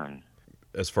character. And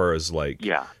as far as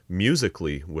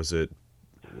musically, was it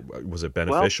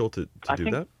beneficial to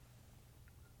do that?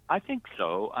 I think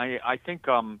so. I think,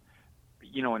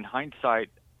 in hindsight,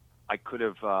 I could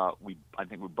have, I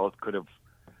think we both could have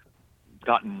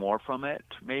gotten more from it,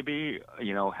 maybe,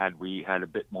 had we had a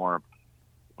bit more,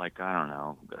 like, I don't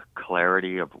know,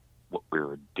 clarity of what we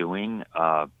were doing.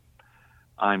 But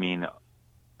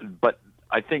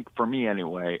I think for me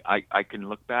anyway, I can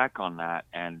look back on that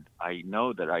and I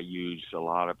know that I used a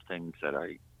lot of things that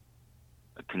I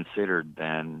considered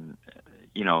then,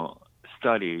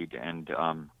 studied and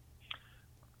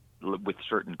with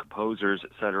certain composers,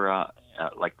 etc.,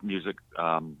 like music,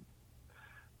 let's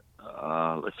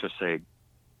just say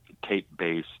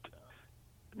tape-based,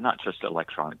 not just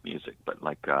electronic music, but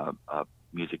like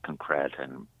musique concrète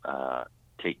and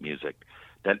tape music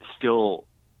that still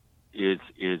is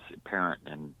apparent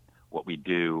in what we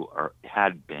do, or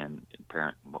had been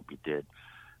apparent in what we did,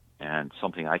 and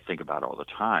something I think about all the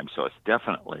time. So it's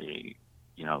definitely,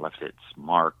 left its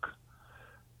mark.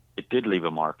 It did leave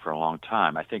a mark for a long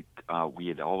time. I think we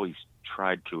had always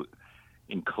tried to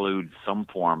include some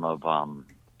form of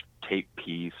tape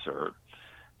piece or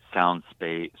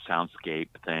soundscape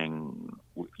thing,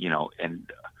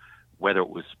 and whether it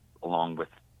was along with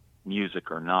music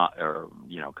or not, or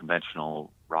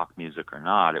conventional rock music or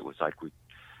not, it was like we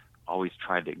always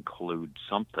tried to include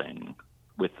something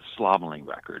with the Slovenly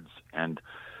records, and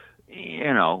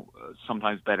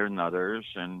sometimes better than others,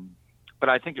 but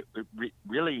I think it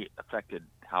really affected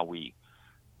how we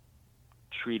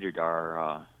treated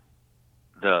our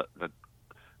the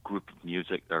group of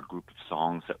music, our group of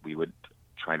songs that we would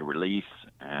try to release,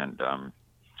 and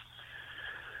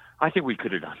I think we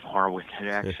could have done more with it,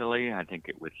 actually. I think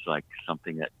it was like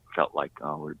something that felt like,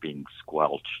 we're being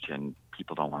squelched and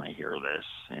people don't want to hear this,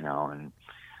 and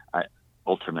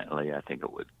ultimately I think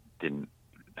it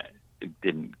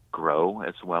didn't grow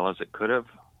as well as it could have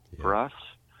for us.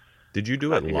 Did you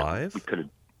do it live? We could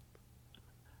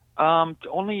have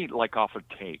only like off of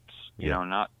tapes,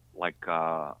 not like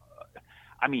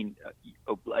I mean,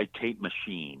 a tape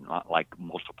machine, not like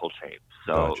multiple tapes.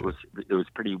 So Gotcha. it was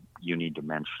pretty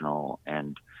unidimensional,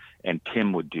 and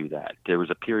Tim would do that. There was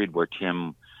a period where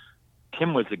Tim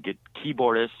was a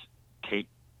keyboardist, tape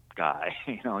guy.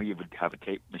 You know, you would have a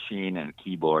tape machine and a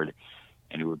keyboard,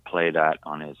 and he would play that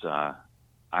on his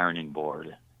ironing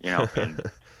board. You know, and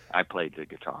I played the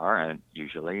guitar and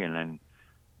usually,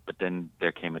 but then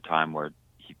there came a time where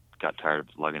he got tired of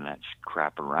lugging that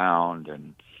crap around,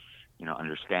 and you know,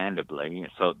 understandably.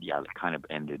 So yeah, it kind of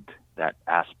ended that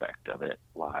aspect of it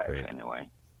live. Right. Anyway.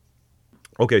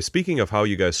 Okay, speaking of how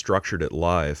you guys structured it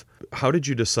live, how did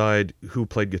you decide who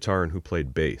played guitar and who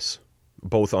played bass,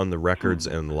 both on the records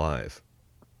and live?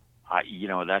 You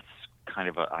know, that's kind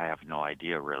of I have no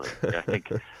idea really. I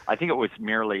think it was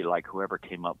merely like whoever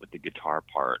came up with the guitar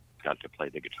part got to play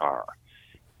the guitar,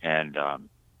 and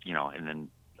you know, and then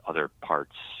other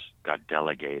parts got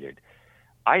delegated.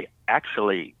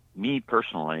 Me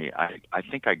personally, I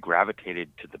think I gravitated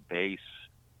to the bass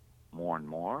more and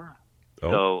more.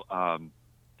 Oh. So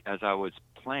as I was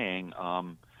playing,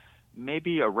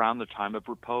 maybe around the time of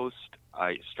Riposte,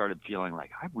 I started feeling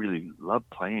like I really love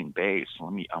playing bass.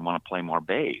 I want to play more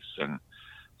bass, and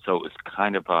so it was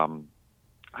kind of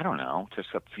I don't know, just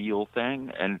a feel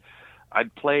thing. And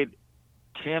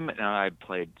Tim and I had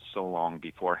played so long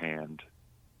beforehand,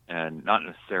 and not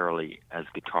necessarily as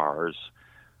guitars.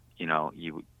 You know,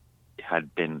 you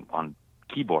had been on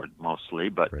keyboard mostly,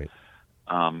 but right.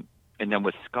 And then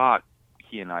with Scott,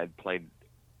 he and I had played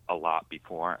a lot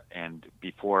before, and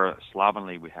before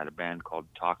Slovenly we had a band called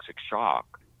Toxic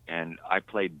Shock, and I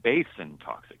played bass in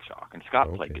Toxic Shock, and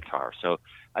Scott played guitar. So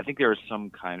I think there was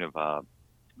some kind of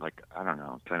like, I don't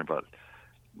know, kind of a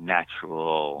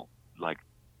natural, like,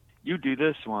 you do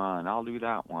this one, I'll do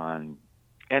that one,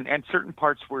 and certain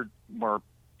parts were more,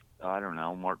 I don't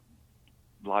know, more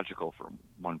logical for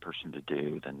one person to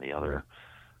do than the other.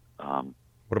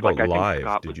 What about like,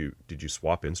 live? Did you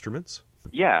swap instruments?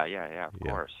 Yeah, of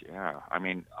course, yeah. I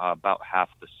mean, about half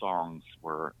the songs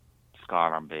were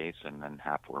Scott on bass, and then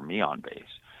half were me on bass.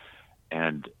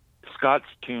 And Scott's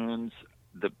tunes,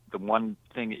 the one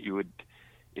thing that you would,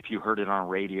 if you heard it on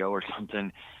radio or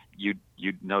something, you'd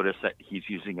notice that he's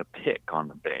using a pick on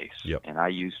the bass, and I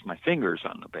used my fingers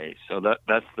on the bass. So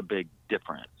that's the big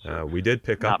difference. We did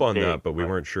pick up on that, but we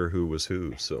weren't sure who was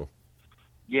who. So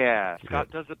yeah, Scott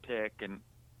does a pick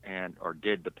or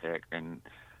did the pick, and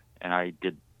I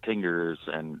did fingers,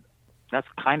 and that's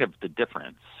kind of the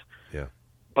difference. Yeah.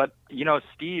 But, you know,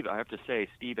 I have to say,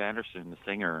 Steve Anderson, the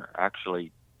singer,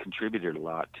 actually contributed a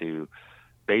lot to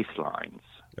bass lines.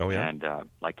 Oh, yeah? And,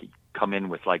 like, he'd come in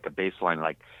with, like, a bass line.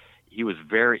 Like, he was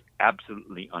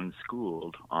absolutely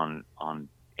unschooled on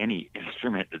any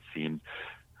instrument, it seemed.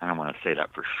 I don't want to say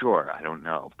that for sure. I don't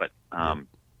know. But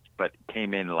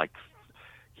came in, like,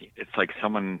 it's like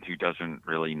someone who doesn't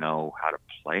really know how to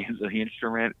play the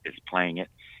instrument is playing it,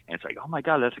 and it's like, oh my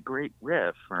God, that's a great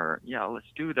riff, or yeah, let's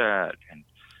do that. And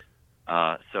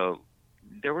so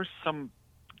there was some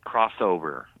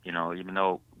crossover, you know, even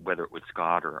though whether it was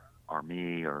Scott or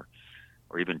me or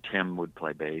even Tim would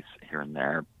play bass here and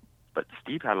there, but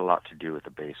Steve had a lot to do with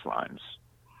the bass lines.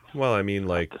 Well, I mean,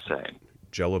 like,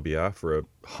 Jello Biafra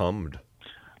hummed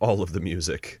all of the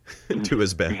music to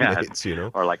his bandmates, you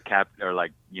know, or like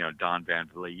you know, Don Van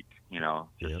Vliet, you know,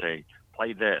 just say,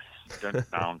 play this, dun,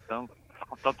 dun, dun,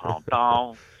 dun, dun,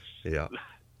 dun. Yeah.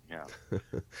 Yeah.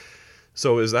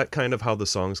 So is that kind of how the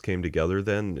songs came together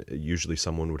then? Usually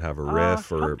someone would have a riff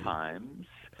sometimes,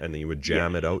 and then you would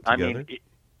jam it out together?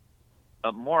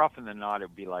 I mean, more often than not, it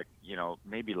would be like, you know,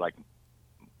 maybe like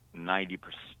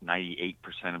 98%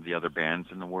 of the other bands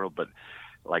in the world, but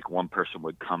like one person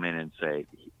would come in and say,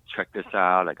 check this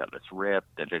out, I got this riff,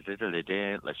 let's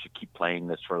just keep playing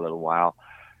this for a little while.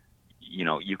 You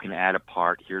know, you can add a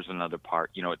part, here's another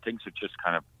part, you know, things would just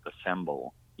kind of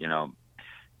assemble, you know.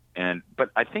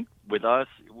 But I think with us,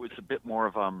 it was a bit more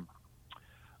of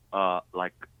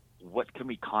like, what can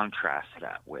we contrast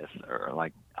that with? Or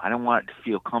like, I don't want it to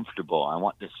feel comfortable, I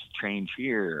want this to change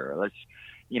here. Or let's,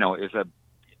 you know, it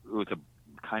was a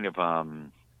kind of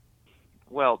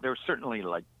well, there was certainly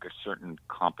like a certain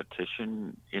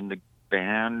competition in the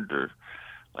band, or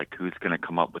like who's going to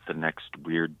come up with the next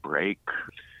weird break,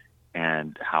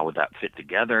 and how would that fit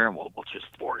together? Well, we'll just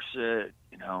force it,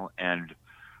 you know. And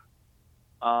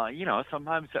you know,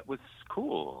 sometimes that was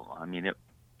cool. I mean, it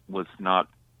was not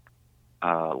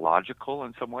logical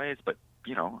in some ways, but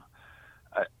you know,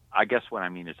 I guess what I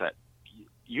mean is that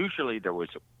usually there was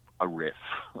a riff,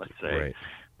 let's say. Right.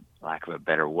 Lack of a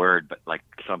better word, but like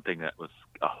something that was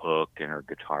a hook and a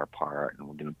guitar part, and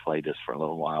we're going to play this for a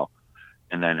little while,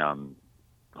 and then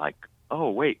like oh,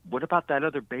 wait, what about that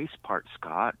other bass part,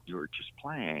 Scott? You were just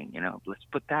playing, let's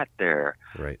put that there.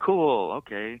 Right. Cool,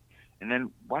 okay. And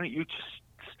then why don't you just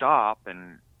stop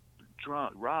and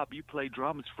Rob, you play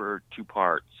drums for 2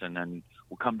 parts, and then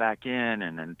we'll come back in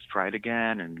and then try it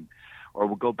again, or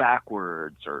we'll go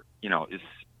backwards, or,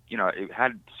 it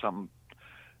had some,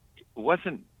 it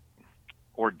wasn't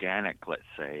organic, let's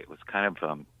say. It was kind of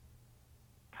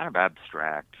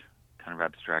abstract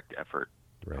effort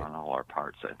Right. on all our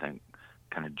parts, I think,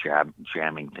 kind of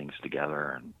jamming things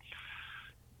together,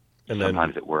 and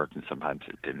sometimes it worked and sometimes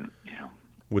it didn't.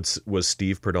 Was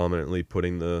Steve predominantly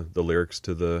putting the lyrics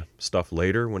to the stuff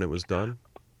later when it was done?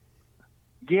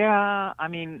 Yeah, I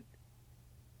mean,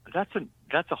 that's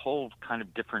a whole kind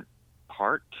of different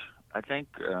part, I think.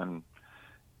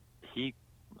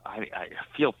 I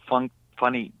feel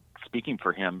funny speaking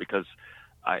for him, because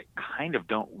I kind of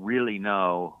don't really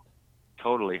know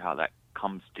totally how that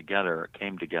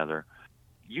came together.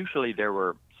 Usually there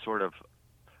were sort of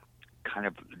kind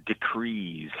of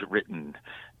decrees written,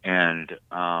 and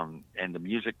the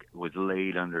music was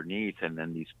laid underneath, and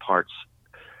then these parts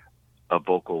of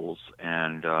vocals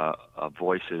and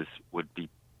voices would be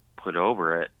put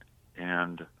over it,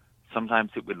 and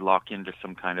sometimes it would lock into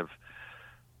some kind of,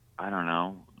 I don't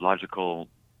know, logical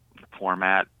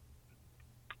format,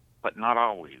 but not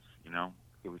always.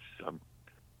 It was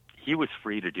he was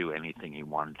free to do anything he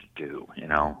wanted to do.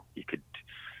 He could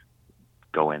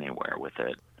go anywhere with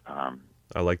it.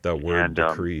 I like that word,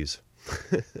 decrees.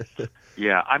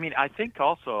 Yeah, I mean, I think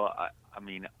also, I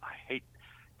hate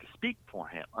to speak for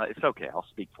him. It's okay, I'll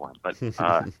speak for him. But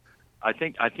I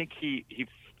think he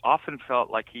often felt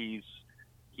like he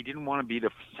didn't want to be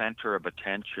the center of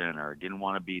attention, or didn't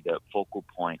want to be the focal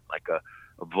point like a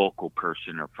vocal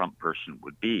person or front person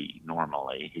would be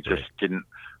normally. He just didn't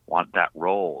want that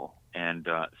role. And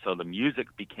so the music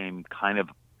became kind of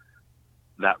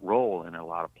that role in a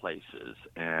lot of places.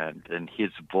 And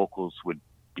his vocals would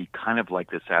be kind of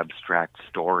like this abstract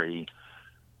story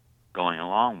going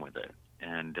along with it.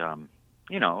 And,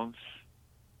 it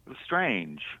was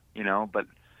strange, but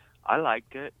I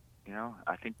liked it.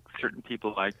 I think certain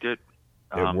people liked it.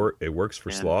 It works for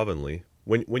Slovenly.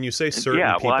 When you say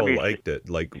certain people liked it,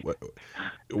 like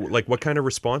what kind of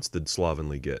response did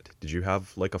Slovenly get? Did you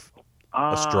have like a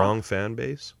strong fan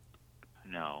base?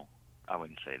 No, I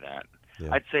wouldn't say that.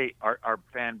 Yeah. I'd say our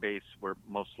fan base were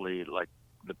mostly like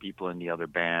the people in the other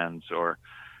bands, or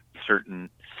certain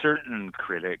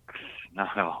critics.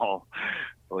 Not all.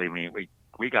 Believe me,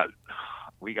 we got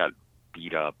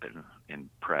beat up in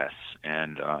press,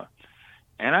 and I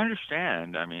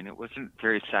understand. I mean, it wasn't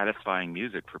very satisfying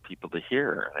music for people to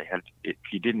hear. If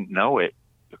you didn't know it,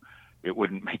 it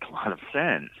wouldn't make a lot of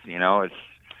sense.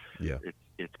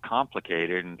 It's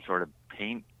complicated and sort of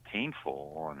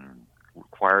painful and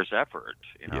requires effort.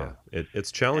 Yeah,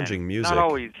 it's challenging music. Not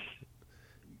always.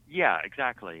 Yeah,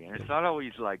 exactly, and it's not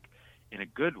always like in a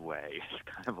good way. It's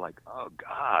kind of like, oh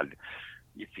God,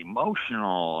 it's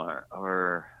emotional,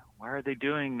 or why are they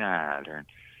doing that? Or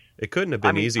it couldn't have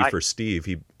been easy for Steve.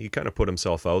 He kind of put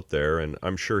himself out there, and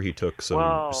I'm sure he took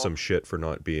some shit for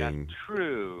not being. That's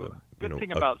true. Good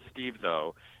thing about Steve,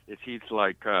 though, is he's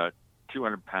like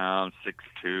 200 pounds,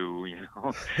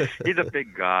 6'2". He's a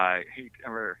big guy.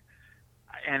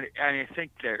 And I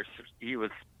think he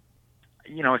was.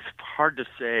 It's hard to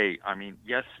say. I mean,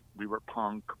 yes, we were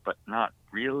punk, but not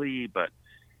really. But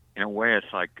in a way,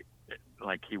 it's like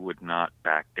he would not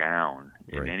back down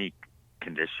in any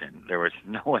condition. There was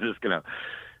no one who's going to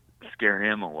scare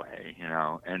him away,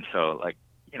 And so, it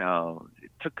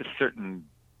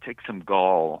take some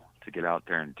gall to get out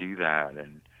there and do that.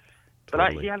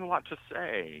 But he had a lot to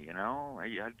say, He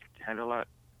had a lot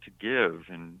to give,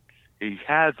 and he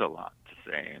has a lot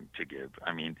to say and to give.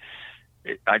 I mean,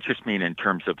 I just mean in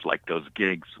terms of like those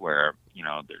gigs where,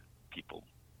 there's people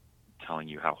telling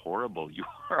you how horrible you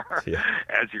are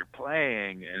as you're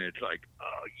playing, and it's like,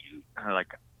 oh, you are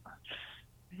like,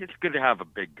 it's good to have a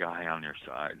big guy on your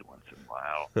side once in a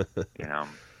while,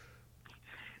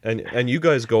 And you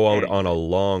guys go out on a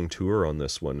long tour on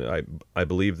this one. I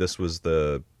believe this was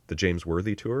the James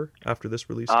Worthy tour after this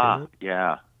release came out.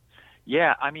 Yeah.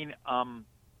 I mean,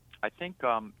 I think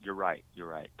you're right.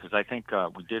 Because I think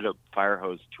we did a Fire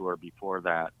Hose tour before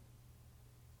that.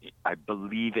 I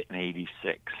believe in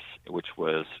 '86, which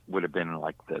would have been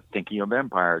like the Thinking of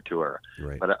Empire tour.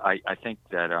 Right. But I think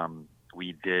that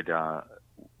we did.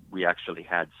 We actually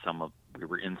had we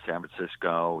were in San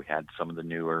Francisco. We had some of the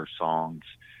newer songs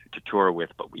to tour with,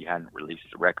 but we hadn't released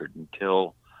the record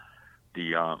until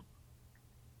the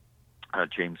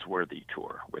James Worthy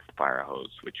tour with Fire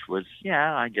Hose, which was,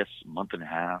 I guess a month and a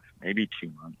half, maybe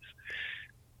 2 months.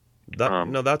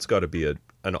 That's got to be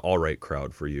an all right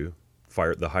crowd for you.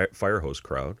 Fire hose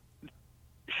crowd.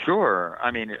 Sure.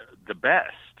 I mean, the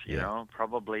best, Yeah.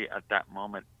 probably at that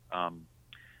moment,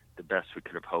 the best we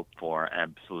could have hoped for.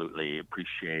 Absolutely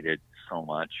appreciated so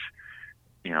much,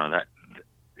 that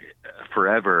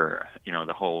forever,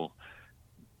 the whole,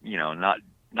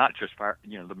 not just fire,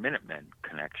 the Minutemen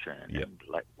connection Yep. and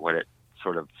like what it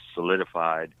sort of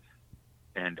solidified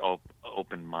and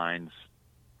opened minds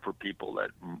for people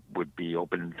that would be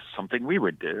open to something we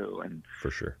would do. And For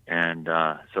sure. And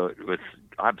so it was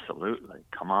absolutely,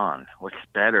 come on, what's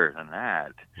better than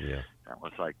that? Yeah. That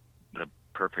was like the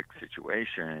perfect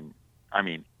situation. I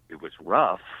mean, it was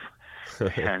rough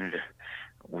and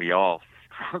we all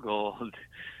struggled,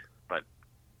 but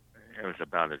it was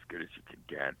about as good as you could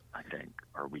get, I think,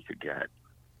 or we could get.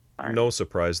 No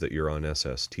surprise that you're on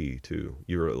SST too.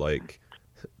 You're like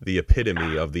the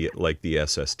epitome of the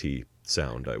SST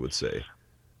sound, I would say.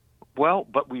 Well,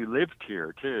 but we lived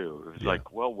here too. It was Yeah.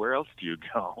 like, well, where else do you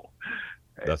go?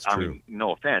 That's I true. mean,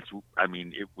 no offense. I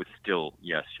mean, it was still,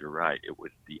 yes, you're right. It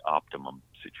was the optimum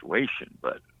situation,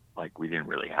 but like we didn't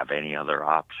really have any other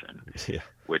option. Yeah.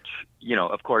 Which,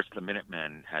 of course, the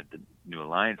Minutemen had the New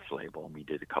Alliance label, and we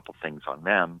did a couple things on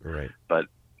them. Right. But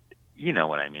you know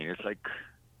what I mean? It's like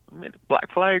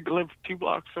Black Flag lived 2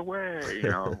 blocks away.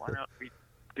 Why not we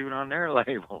do it on their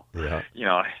label? Yeah.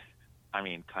 I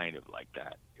mean, kind of like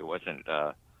that. It wasn't.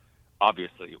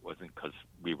 Obviously, it wasn't because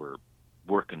we were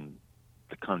working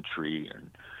the country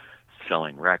and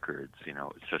selling records.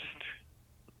 It's just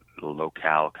a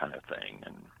locale kind of thing,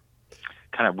 and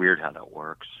kind of weird how that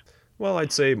works. Well,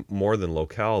 I'd say more than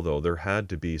locale, though. There had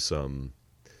to be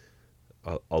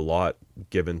a lot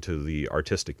given to the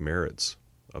artistic merits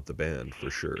of the band, for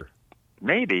sure.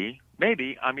 Maybe.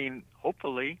 I mean,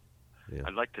 hopefully. Yeah.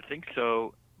 I'd like to think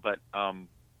so, but I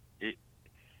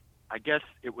guess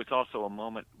it was also a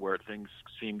moment where things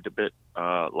seemed a bit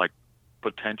like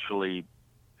potentially,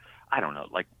 I don't know,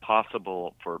 like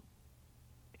possible for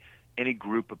any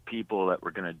group of people that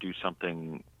were going to do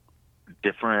something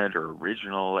different or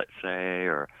original, let's say,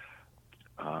 or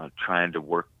trying to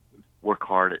work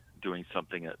hard at doing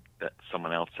something that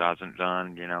someone else hasn't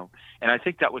done, And I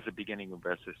think that was the beginning of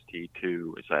SST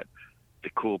too, is that the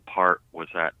cool part was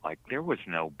that like there was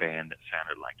no band that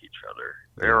sounded like each other.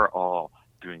 They were all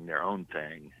doing their own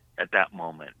thing at that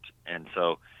moment. And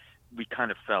so we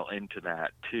kind of fell into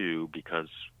that too, because,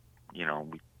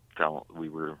 we felt we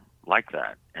were like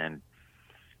that. And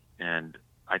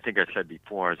I think I said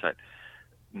before is that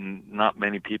not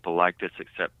many people liked us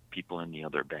except people in the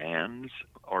other bands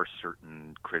or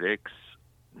certain critics,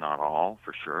 not all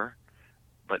for sure,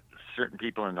 but certain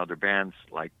people in other bands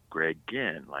like Greg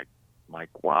Ginn, like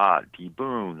Mike Watt, T.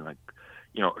 Boone, like,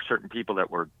 certain people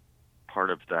that were part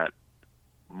of that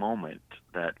moment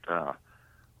that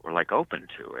were like open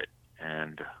to it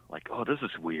and like, oh, this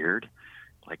is weird.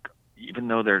 Like, even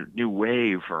though they're new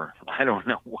wave or I don't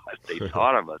know what they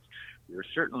thought of us, we were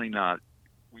certainly not,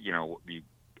 what we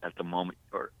at the moment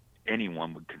or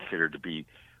anyone would consider to be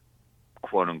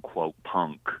quote unquote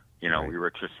punk. Right. We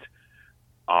were just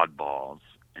oddballs.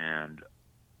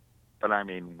 But I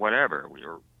mean, whatever, we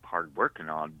were hard working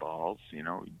oddballs, we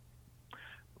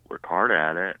work hard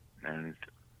at it. And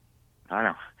I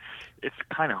don't, it's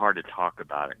kind of hard to talk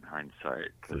about it in hindsight.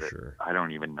 For sure. I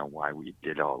don't even know why we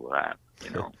did all of that,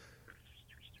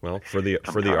 Well, for the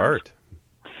Sometimes. art.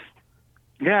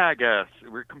 Yeah, I guess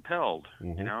we're compelled,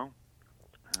 Mm-hmm.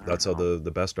 That's how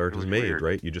the best art is made, weird.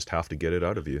 Right? You just have to get it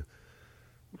out of you.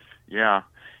 Yeah.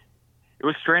 It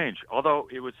was strange, although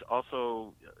it was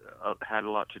also had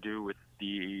a lot to do with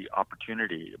the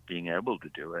opportunity of being able to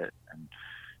do it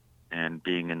and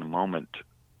being in the moment.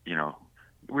 We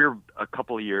were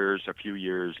a few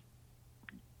years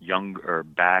younger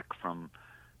back from,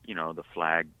 the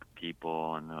Flag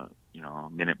people and the,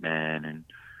 Minutemen, and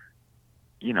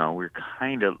we were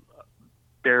kind of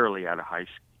barely out of high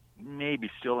school, maybe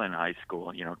still in high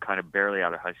school, kind of barely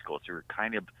out of high school. So we were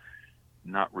kind of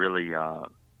not really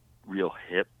real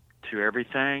hip to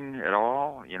everything at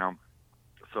all,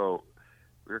 So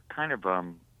we were kind of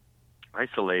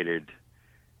isolated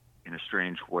in a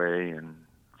strange way, and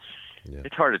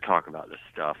it's hard to talk about this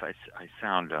stuff. I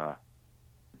sound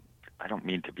I don't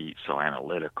mean to be so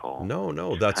analytical.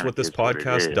 No, that's what this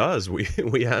podcast does. We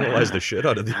analyze the shit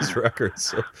out of these records.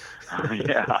 So.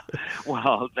 Yeah.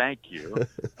 Well, thank you.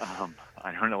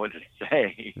 I don't know what to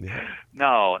say. Yeah.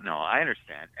 No, I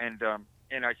understand. And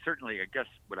I certainly, I guess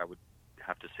what I would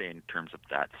have to say in terms of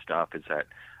that stuff is that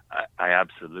I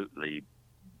absolutely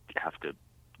have to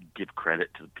give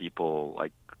credit to the people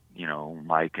like,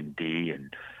 Mike and Dee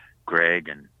and Greg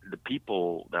and the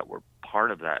people that were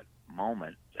part of that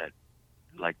moment that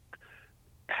like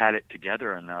had it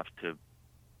together enough to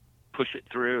push it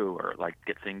through or like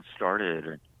get things started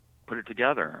or put it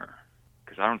together.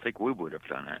 Because I don't think we would have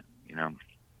done it, you know.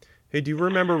 Hey, do you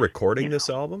remember recording You this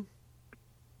album?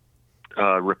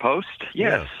 Riposte?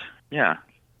 Yes. Yeah. Yeah.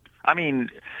 I mean,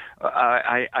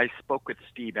 I spoke with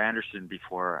Steve Anderson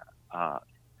before,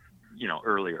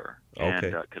 earlier, and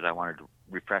Okay. because I wanted to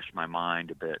refresh my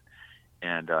mind a bit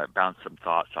and bounce some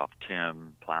thoughts off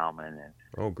Tim Plowman, and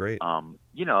Oh, great.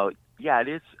 it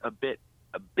is a bit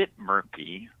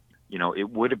murky. It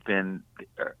would have been,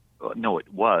 no,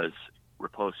 it was.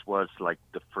 Riposte was like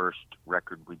the first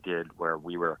record we did where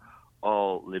we were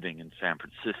all living in San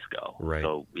Francisco, Right.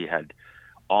 so we had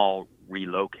all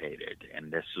relocated,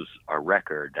 and this was a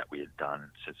record that we had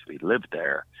done since we lived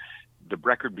there. The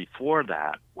record before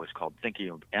that was called Thinking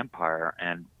of Empire,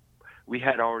 and we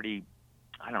had already,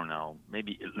 I don't know,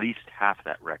 maybe at least half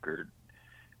that record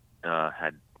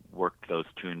had worked those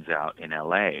tunes out in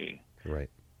L.A. Right.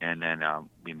 And then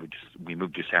we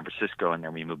moved to San Francisco, and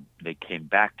then they came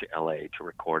back to L.A. to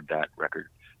record that record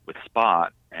with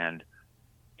Spot, and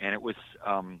it was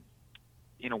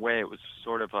in a way, it was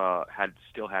sort of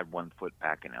still had one foot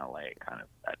back in L.A., kind of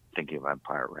that Thinking of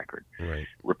Empire record. Right.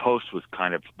 Riposte was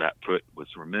kind of, that foot was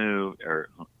removed or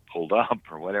pulled up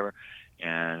or whatever,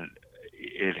 and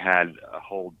it had a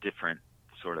whole different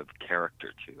sort of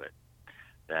character to it.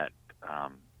 That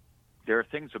there are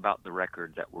things about the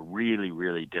record that were really,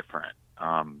 really different.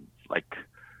 Like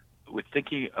with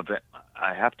Thinking of it,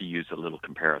 I have to use a little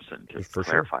comparison to For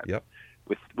clarify. sure. Yep.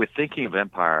 With Thinking of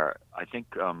Empire, I think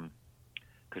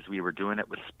because we were doing it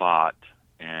with Spot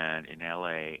and in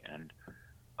LA, and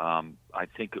I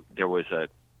think there was a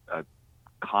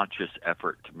conscious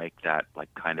effort to make that like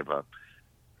kind of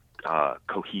a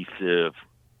cohesive,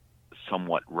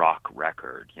 somewhat rock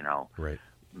record, Right.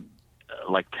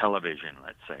 like Television,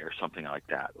 let's say, or something like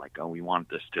that. Like, we want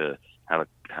this to have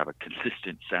a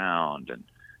consistent sound. And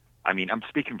I mean, I'm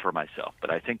speaking for myself,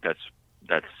 but I think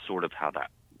that's sort of how that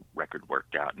record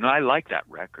worked out. And I like that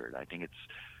record. I think it's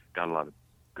got a lot of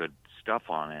good stuff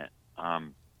on it.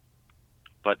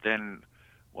 But then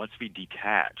once we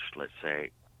detached, let's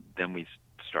say, then we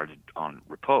started on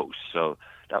Riposte. So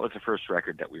that was the first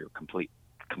record that we were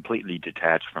completely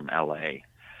detached from LA.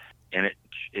 And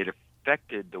it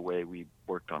affected the way we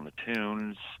worked on the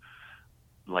tunes.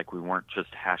 Like, we weren't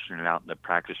just hashing it out in the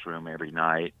practice room every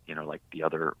night, like the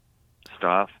other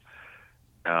stuff.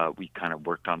 We kind of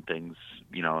worked on things,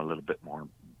 a little bit more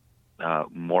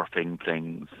morphing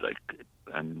things, like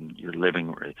in your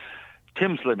living room,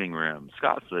 Tim's living room,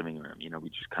 Scott's living room. We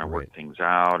just kind of worked things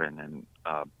out, and then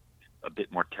a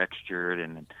bit more textured,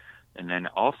 and then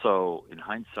also in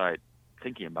hindsight,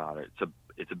 thinking about it,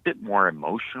 it's a bit more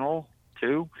emotional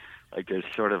too. Like, there's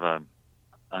sort of a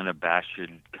unabashed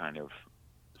kind of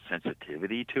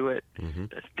sensitivity to it. Mm-hmm.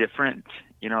 That's different.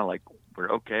 Like,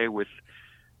 we're okay with,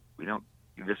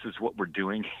 this is what we're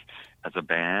doing as a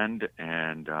band,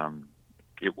 and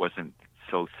it wasn't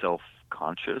so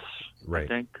self-conscious, Right. I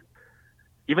think.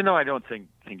 Even though I don't think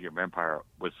Thinking of Empire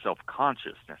was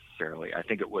self-conscious necessarily, I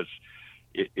think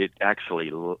it actually,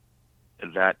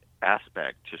 that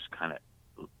aspect just kind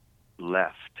of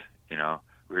left, we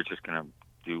were just going to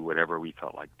do whatever we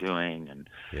felt like doing, and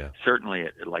certainly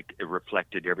it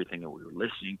reflected everything that we were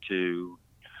listening to,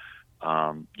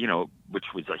 which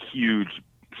was a huge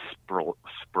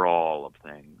sprawl of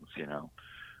things,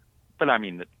 but I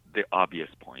mean, the obvious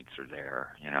points are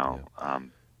there,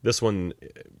 This one,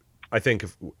 I think,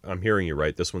 if I'm hearing you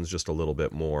right, this one's just a little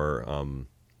bit more,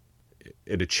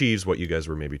 it achieves what you guys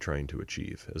were maybe trying to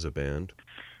achieve as a band.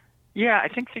 Yeah, I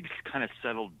think things kind of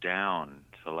settled down.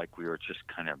 So, like, we were just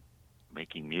kind of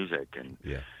making music, and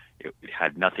it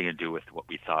had nothing to do with what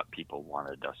we thought people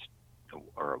wanted us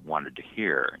or wanted to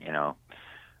hear,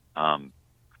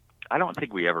 I don't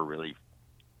think we ever really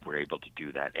were able to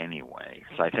do that anyway.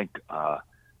 So I think,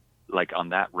 like, on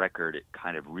that record, it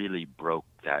kind of really broke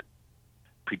that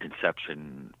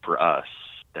preconception for us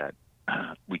that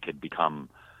we could become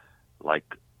like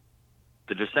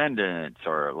the Descendants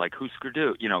or like Husker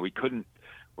Du.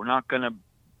 We're not going to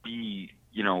be,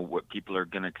 what people are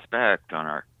going to expect on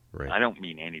our, I don't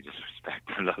mean any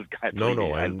disrespect for those guys.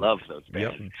 No, I love those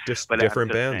bands. Yep, just but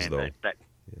different bands, though.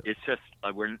 It's just,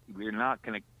 we're not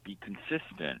going to be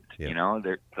consistent, Yep.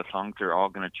 The songs are all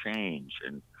going to change,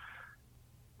 and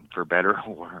for better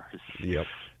or worse. Yep.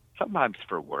 Sometimes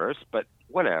for worse, but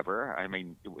whatever. I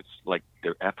mean, it was like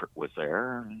the effort was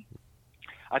there.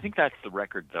 I think that's the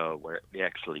record, though, where they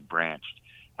actually branched.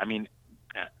 I mean,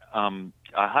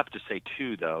 I have to say,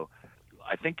 too, though,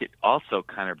 I think it also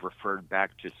kind of referred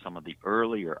back to some of the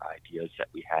earlier ideas that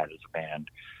we had as a band,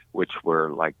 which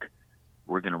were like,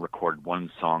 we're going to record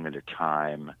one song at a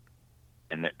time,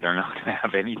 and that they're not going to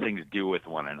have anything to do with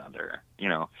one another.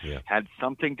 Had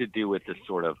something to do with this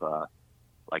sort of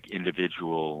like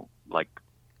individual, like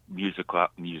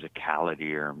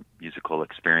musicality or musical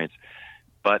experience.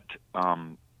 But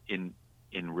in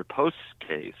Riposte's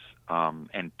case,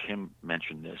 and Tim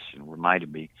mentioned this and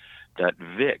reminded me that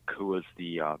Vic, who was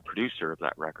the producer of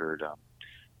that record,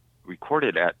 we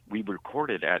recorded at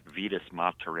Vitas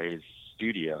Monterey's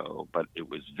studio, but it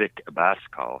was Vic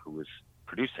Abascal who was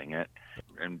producing it.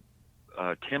 And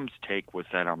Tim's take was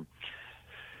that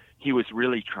he was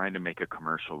really trying to make a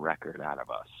commercial record out of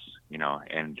us,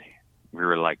 and we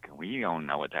were like, we don't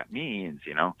know what that means,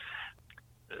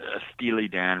 a Steely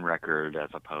Dan record as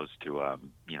opposed to a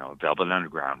Velvet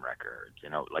Underground record,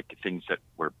 like things that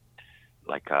were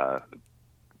like I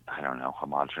don't know,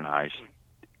 homogenized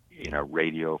in a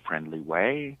radio friendly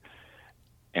way.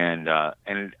 And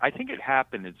I think it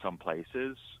happened in some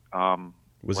places.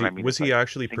 Was he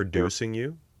actually producing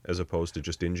you as opposed to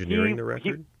just engineering the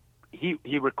record?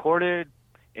 He recorded,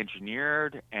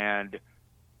 engineered, and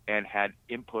had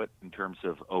input in terms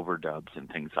of overdubs and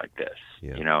things like this.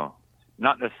 Yeah.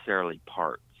 Not necessarily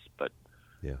parts, but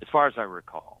as far as I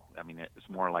recall, I mean, it was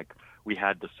more like we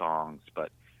had the songs,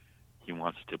 but he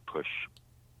wants to push,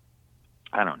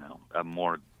 I don't know, a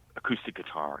more acoustic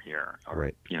guitar here,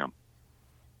 right?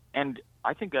 And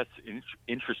I think that's an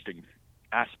interesting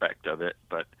aspect of it,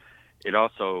 but it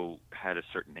also had a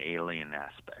certain alien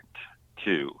aspect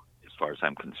too, as far as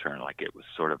I'm concerned. Like, it was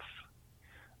sort of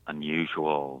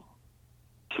unusual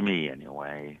to me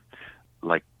anyway,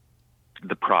 like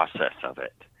the process of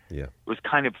it. Yeah. It was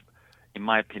kind of, in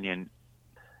my opinion,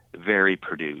 very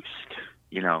produced,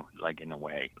 like in a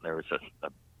way. There was a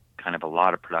kind of a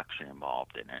lot of production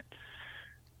involved in it.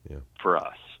 Yeah. For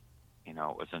us. It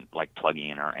wasn't like plugging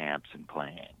in our amps and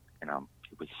playing. It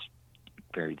was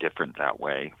very different that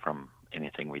way from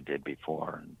anything we did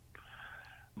before.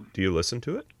 Do you listen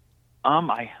to it?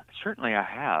 I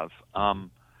have.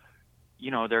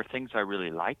 There are things I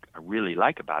really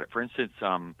like about it. For instance,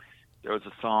 there was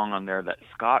a song on there that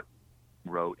Scott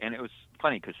wrote, and it was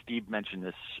funny because Steve mentioned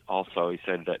this also. He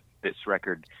said that this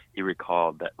record, he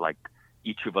recalled that like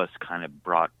each of us kind of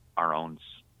brought our own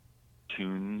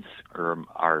tunes or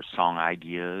our song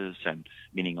ideas, and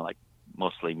meaning like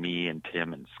mostly me and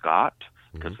Tim and Scott,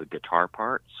 because the guitar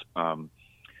parts,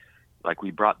 like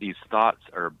we brought these thoughts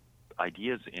or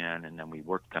ideas in, and then we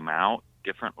worked them out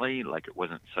differently. Like, it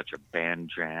wasn't such a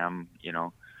band jam,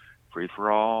 free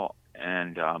for all.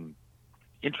 And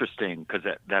interesting, because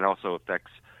that also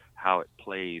affects how it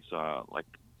plays,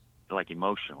 like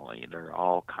emotionally. There are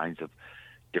all kinds of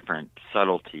different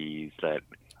subtleties that,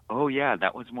 oh yeah,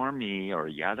 that was more me, or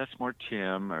yeah, that's more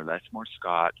Tim, or that's more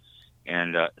Scott.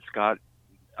 And Scott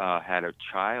had a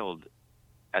child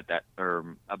at that,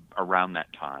 or around that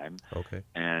time. Okay.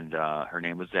 And her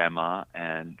name was Emma,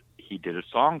 and he did a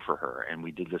song for her, and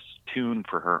we did this tune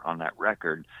for her on that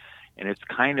record. And it's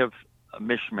kind of a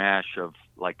mishmash of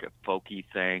like a folky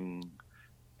thing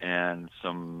and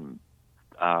some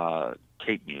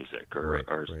tape music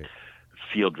or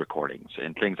field recordings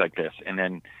and things like this. And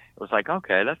then it was like,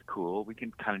 okay, that's cool. We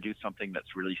can kind of do something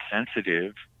that's really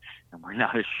sensitive, and we're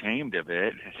not ashamed of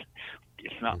it.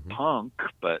 It's not punk,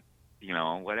 but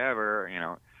whatever,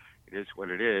 it is what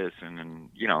it is. And then,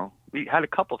 we had a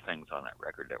couple things on that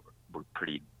record that were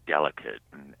pretty delicate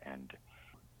and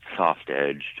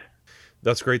soft-edged.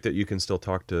 That's great that you can still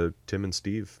talk to Tim and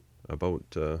Steve about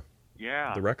the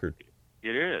record.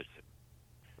 It is.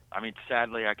 I mean,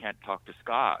 sadly, I can't talk to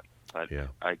Scott, but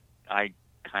I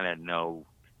kind of know.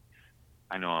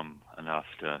 I know him enough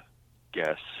to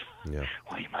guess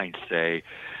what he might say.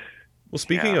 Well,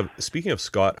 speaking of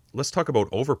Scott, let's talk about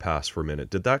Overpass for a minute.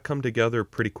 Did that come together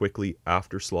pretty quickly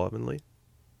after Slovenly?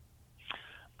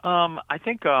 I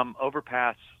think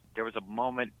Overpass, there was a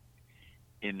moment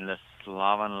in the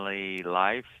Slovenly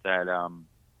life that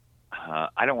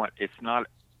it's not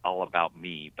all about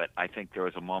me, but I think there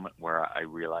was a moment where I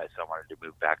realized I wanted to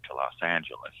move back to Los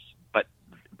Angeles. But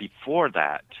before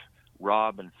that,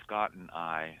 Rob and Scott and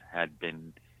I had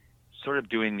been sort of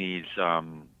doing these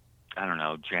jam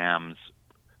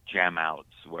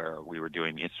outs where we were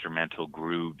doing instrumental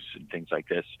grooves and things like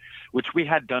this, which we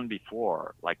had done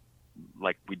before. Like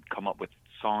we'd come up with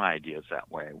song ideas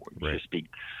that way, where we'd just be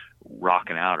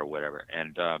rocking out or whatever.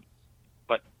 And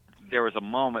but there was a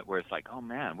moment where it's like, oh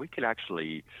man, we could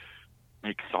actually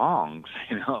make songs,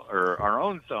 or our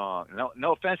own song.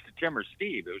 No offense to Tim or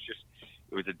Steve, it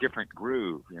was a different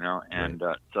groove, and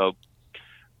so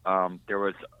there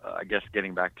was, I guess,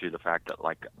 getting back to the fact that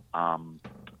like I'm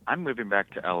moving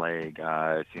back to LA,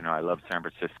 guys. I love San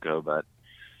Francisco, but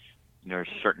there's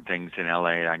certain things in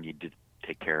LA I need to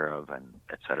take care of, and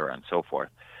et cetera and so forth.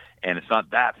 And it's not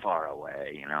that far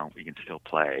away, we can still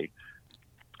play.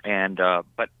 And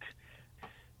but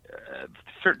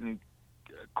certain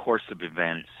course of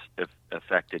events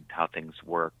affected how things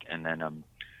work, and then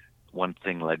one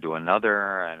thing led to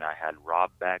another, and I had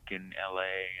Rob back in LA,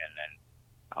 and then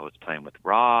I was playing with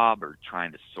Rob or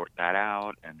trying to sort that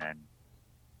out, and then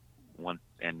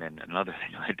another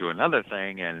thing led to another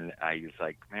thing, and I was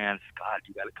like, man, Scott,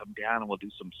 you got to come down and we'll do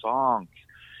some songs,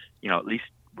 at least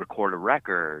record a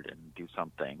record and do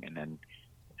something. And then,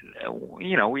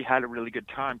 we had a really good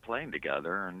time playing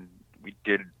together, and we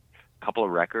did a couple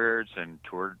of records and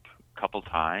toured a couple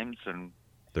times, and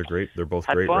They're great. They're both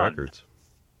had great fun. records.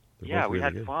 They're Yeah, both we really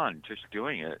had good. fun just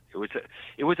doing it.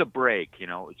 It was a break, It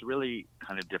was really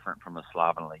kind of different from a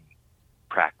slovenly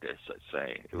practice, let's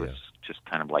say. It was just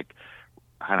kind of like,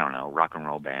 I don't know, rock and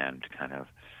roll band kind of,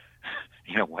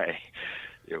 in a way.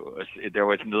 There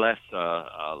was less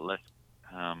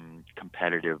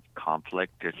competitive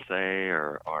conflict, to say,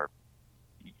 or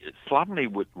slovenly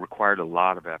required a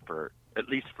lot of effort, at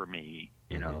least for me,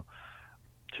 to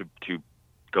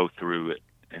go through it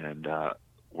and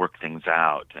work things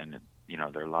out. And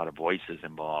there are a lot of voices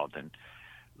involved and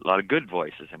a lot of good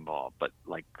voices involved, but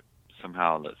like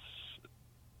somehow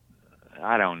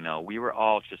I don't know, we were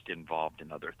all just involved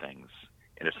in other things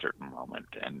at a certain moment,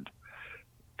 and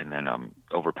then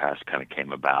Overpass kind of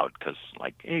came about because,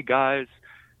 like, hey guys,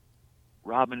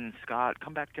 Robin and Scott,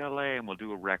 come back to LA and we'll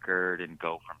do a record and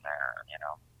go from there,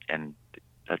 and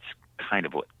that's kind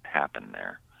of what happened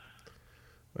there.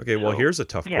 Okay, well, here's a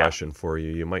tough yeah. question for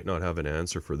you. You might not have an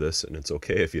answer for this, and it's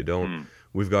okay if you don't.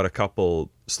 We've got a couple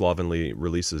Slovenly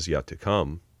releases yet to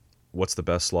come. What's the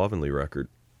best Slovenly record?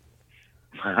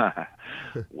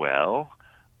 Well,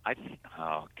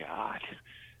 oh God,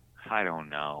 I don't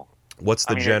know. What's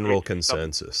the general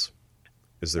consensus?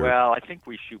 Is there? Well, I think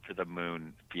We Shoot for the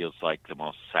Moon feels like the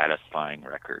most satisfying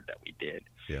record that we did.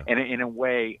 Yeah. And in a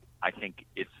way, I think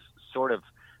it's sort of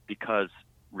because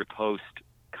Riposte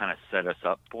kind of set us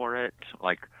up for it.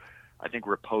 Like, I think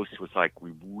Riposte was like,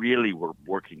 we really were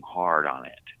working hard on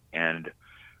it and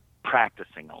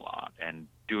practicing a lot and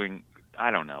doing,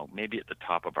 I don't know, maybe at the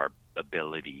top of our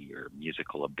ability or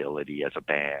musical ability as a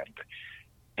band.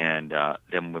 And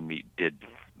then when we did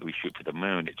We Shoot for the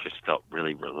Moon, it just felt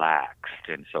really relaxed.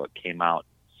 And so it came out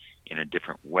in a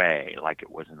different way, like it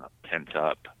wasn't a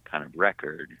pent-up kind of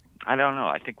record. I don't know.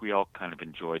 I think we all kind of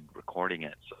enjoyed recording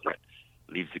it, so that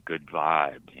leaves a good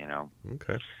vibe,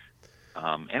 Okay.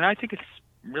 And I think it's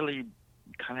really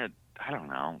kind of, I don't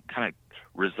know, kind of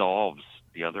resolves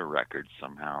the other records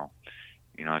somehow.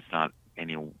 It's not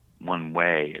any one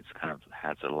way. It's kind of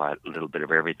has a little bit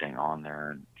of everything on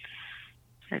there, and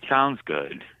it sounds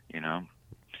good,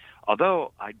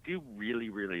 Although I do really,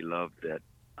 really love that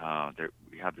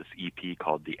we have this EP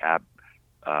called the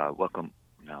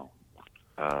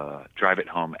Drive It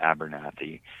Home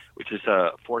Abernathy, which is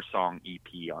a 4-song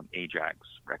EP on Ajax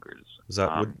Records. Is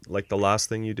that like the last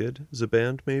thing you did as a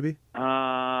band, maybe?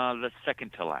 The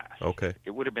second to last. Okay.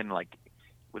 It would have been like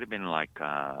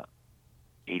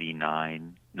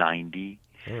 89, 90.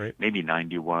 All right. Maybe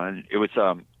 91. It was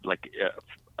like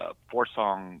a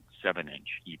 4-song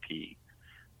 7-inch EP.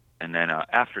 And then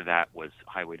after that was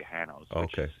Highway to Hanos,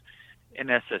 which is an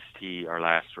SST, our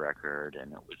last record,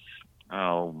 and it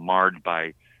was marred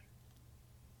by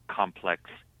complex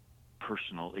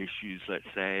personal issues, let's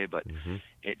say, but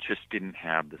it just didn't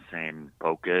have the same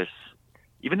focus.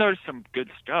 Even though there's some good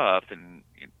stuff and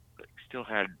it still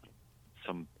had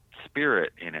some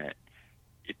spirit in it,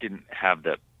 it didn't have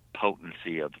the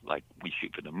potency of like We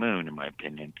Shoot for the Moon, in my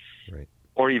opinion, right?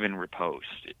 Or even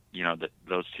Riposte. That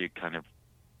those two kind of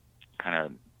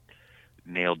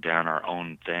nailed down our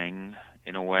own thing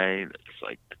in a way. It's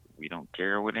like, we don't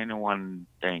care what anyone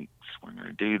thinks. We're going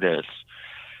to do this.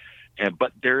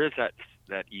 But there is that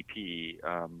EP,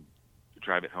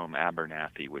 Drive It Home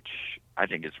Abernathy, which I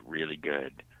think is really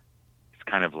good. It's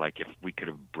kind of like if we could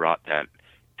have brought that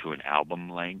to an album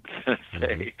length,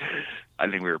 say, I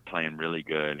think we were playing really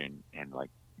good and like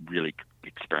really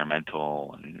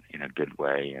experimental and in a good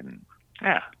way. And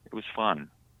yeah, it was fun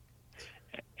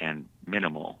and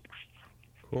minimal.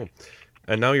 Cool.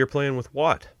 And now you're playing with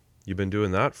Watt. You've been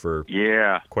doing that for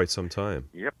quite some time.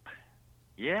 Yep.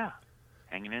 Yeah.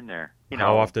 Hanging in there.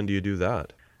 How often do you do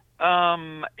that?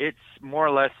 It's more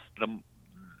or less the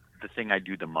thing I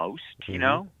do the most,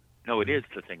 No, it is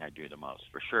the thing I do the most,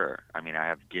 for sure. I mean, I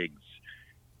have gigs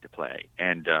to play.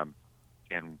 And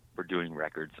and we're doing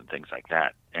records and things like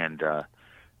that. And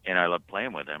I love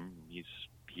playing with him. He's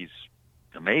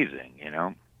amazing, you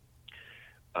know.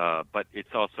 But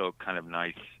it's also kind of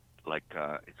nice, like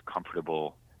it's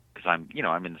comfortable because I'm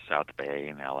in the South Bay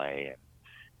in LA,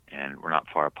 and we're not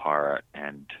far apart.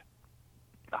 And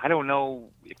I don't know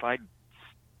if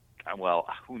well,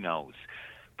 who knows?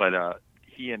 But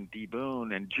he and D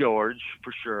Boone and George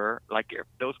for sure, like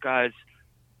those guys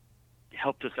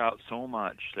helped us out so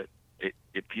much that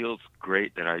it feels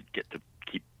great that I get to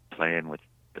keep playing with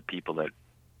the people that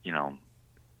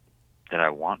that I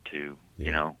want to,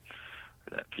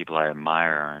 that people I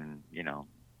admire, and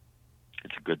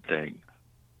it's a good thing.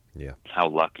 Yeah. How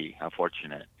lucky, how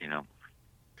fortunate, to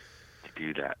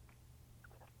do that.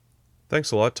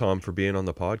 Thanks a lot, Tom, for being on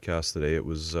the podcast today. It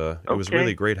was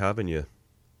really great having you.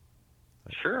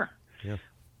 Sure. Yeah.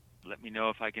 Let me know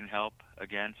if I can help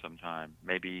again sometime.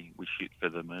 Maybe we shoot for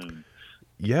the moon.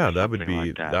 Yeah, that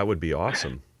would be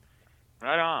awesome.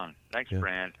 Right on. Thanks, Yeah.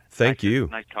 Brand. Thank you.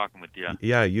 Nice talking with you.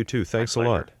 Yeah, you too. Thanks a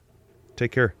lot.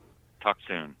 Take care. Talk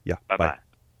soon. Yeah. Bye-bye. Bye.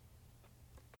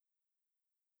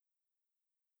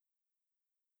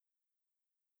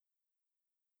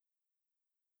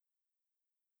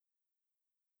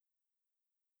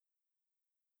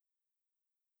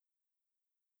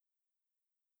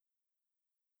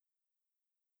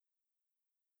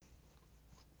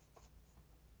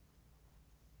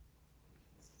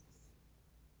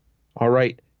 All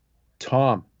right.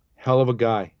 Tom, hell of a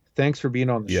guy. Thanks for being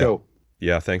on the show.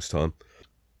 Yeah, thanks, Tom.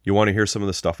 You want to hear some of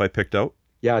the stuff I picked out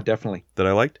Yeah, definitely. that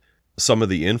I liked? Some of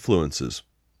the influences.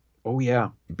 Oh, yeah.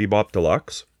 Bebop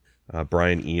Deluxe,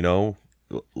 Brian Eno,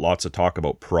 lots of talk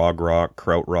about prog rock,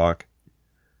 krautrock,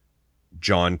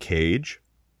 John Cage,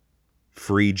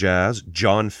 free jazz,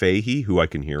 John Fahey, who I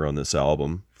can hear on this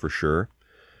album for sure,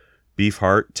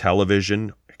 Beefheart,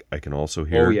 Television, I can also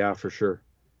hear. Oh, yeah, for sure.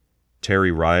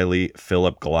 Terry Riley,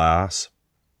 Philip Glass.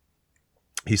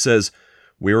 He says,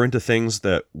 we were into things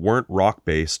that weren't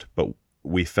rock-based, but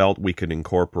we felt we could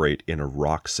incorporate in a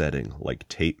rock setting, like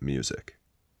tape music.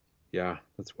 Yeah,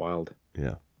 that's wild.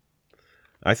 Yeah.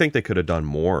 I think they could have done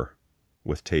more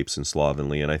with tapes in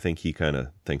Slovenly, and I think he kind of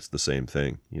thinks the same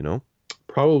thing,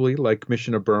 Probably like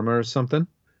Mission of Burma or something.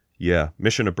 Yeah,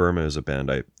 Mission of Burma is a band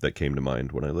that came to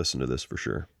mind when I listened to this for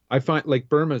sure. I find like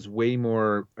Burma's way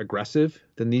more aggressive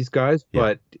than these guys,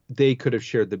 but they could have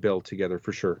shared the bill together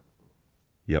for sure.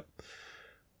 Yep.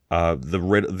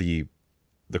 The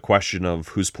question of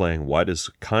who's playing what is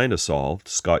kind of solved.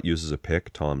 Scott uses a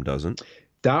pick, Tom doesn't.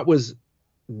 That was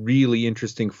really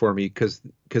interesting for me because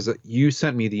you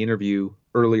sent me the interview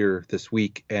earlier this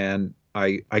week, and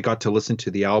I got to listen to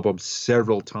the album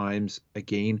several times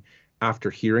again after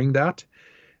hearing that.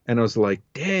 And I was like,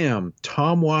 damn,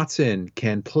 Tom Watson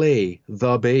can play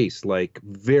the bass, like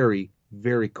very,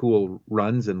 very cool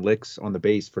runs and licks on the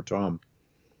bass for Tom.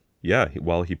 Yeah,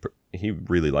 he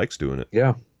really likes doing it.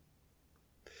 Yeah.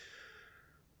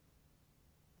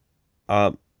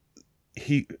 I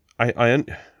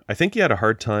think he had a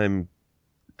hard time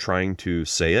trying to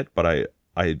say it, but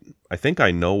I think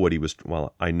I know what he was.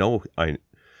 Well, I know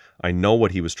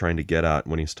what he was trying to get at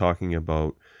when he's talking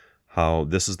about how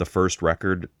this is the first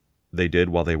record they did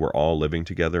while they were all living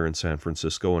together in San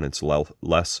Francisco, and it's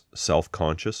less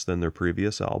self-conscious than their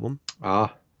previous album.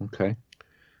 Ah, okay.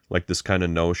 Like this kind of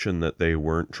notion that they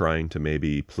weren't trying to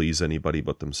maybe please anybody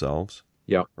but themselves.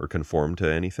 Yeah. Or conform to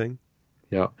anything.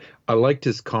 Yeah. I liked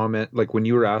his comment, like when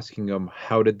you were asking him,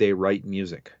 how did they write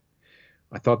music?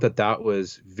 I thought that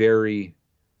was very,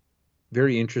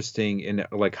 very interesting in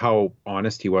like how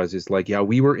honest he was. Is like, yeah,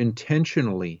 we were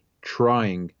intentionally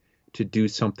trying to do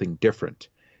something different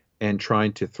and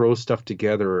trying to throw stuff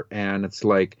together. And it's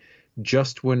like,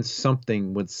 just when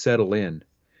something would settle in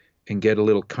and get a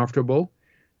little comfortable,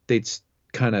 they'd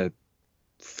kind of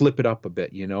flip it up a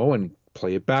bit, and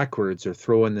play it backwards or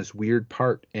throw in this weird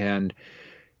part. And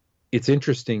it's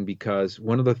interesting because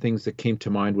one of the things that came to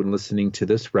mind when listening to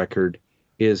this record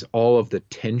is all of the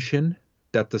tension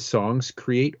that the songs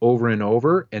create over and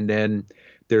over. And then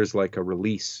there's like a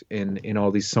release in all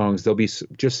these songs. There'll be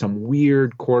just some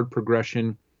weird chord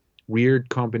progression, weird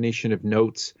combination of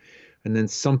notes, and then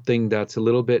something that's a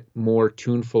little bit more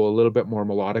tuneful, a little bit more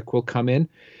melodic will come in.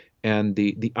 And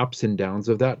the ups and downs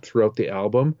of that throughout the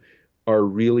album are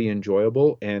really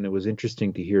enjoyable. And it was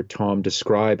interesting to hear Tom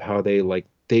describe how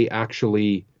they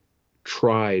actually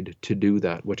tried to do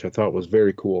that, which I thought was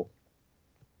very cool.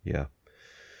 Yeah.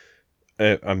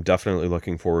 I'm definitely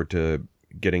looking forward to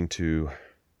getting to...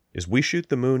 Is We Shoot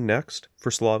the Moon next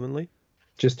for Slovenly?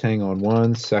 Just hang on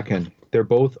one second. They're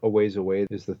both a ways away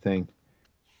is the thing.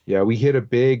 Yeah, we hit a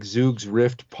big Zoogs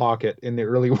Rift pocket in the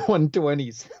early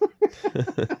 120s.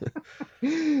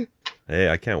 Hey,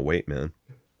 I can't wait, man.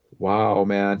 Wow,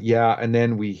 man. Yeah, and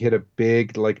then we hit a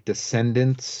big like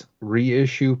Descendants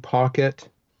reissue pocket.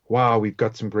 Wow, we've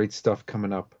got some great stuff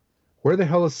coming up. Where the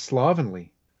hell is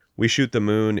Slovenly? We Shoot the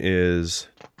Moon is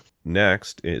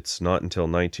next. It's not until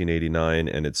 1989,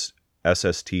 and it's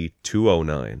SST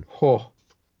 209. Oh,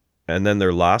 And then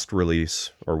their last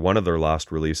release, or one of their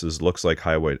last releases, looks like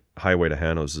Highway to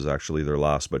Hanos is actually their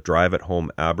last, but Drive It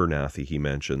Home Abernathy he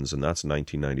mentions, and that's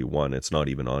 1991. It's not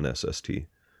even on SST.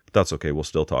 But that's okay, we'll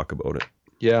still talk about it.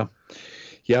 yeah.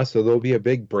 Yeah, so there'll be a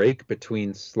big break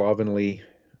between Slovenly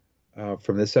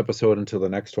from this episode until the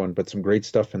next one, but some great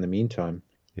stuff in the meantime.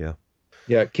 Yeah.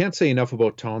 Yeah, can't say enough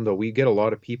about Tom, though. We get a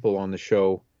lot of people on the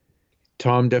show.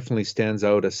 Tom definitely stands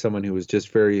out as someone who is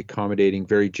just very accommodating,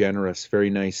 very generous, very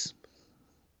nice.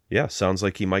 Yeah, sounds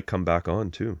like he might come back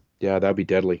on too. Yeah, that'd be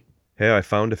deadly. Hey, I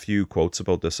found a few quotes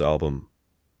about this album.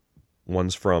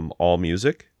 One's from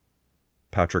AllMusic,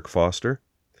 Patrick Foster.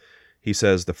 He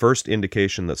says,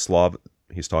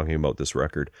 he's talking about this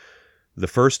record, the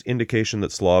first indication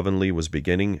that Slovenly was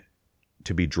beginning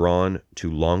to be drawn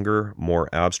to longer, more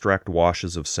abstract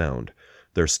washes of sound.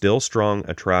 There's still strong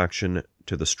attraction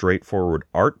to the straightforward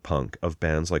art punk of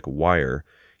bands like Wire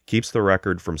keeps the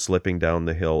record from slipping down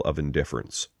the hill of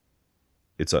indifference.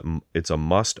 It's a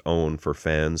must-own for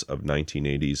fans of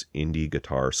 1980s indie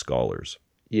guitar scholars.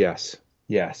 Yes.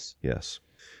 Yes. Yes.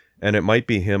 And it might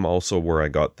be him also where I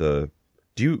got the...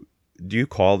 Do you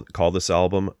call this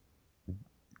album...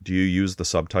 Do you use the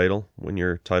subtitle when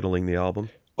you're titling the album?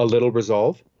 A Little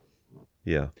Resolve?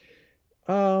 Yeah.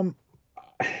 In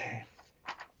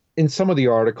some of the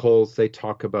articles, they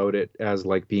talk about it as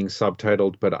like being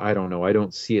subtitled, but I don't know. I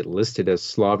don't see it listed as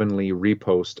Slovenly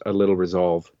Riposte, A Little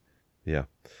Resolve. Yeah.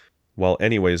 Well,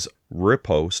 anyways,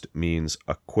 riposte means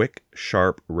a quick,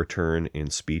 sharp return in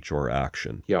speech or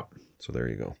action. Yeah. So there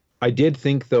you go. I did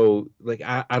think, though, like,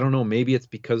 I don't know, maybe it's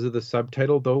because of the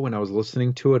subtitle, though. When I was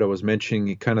listening to it, I was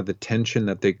mentioning kind of the tension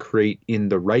that they create in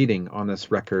the writing on this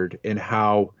record and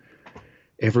how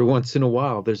every once in a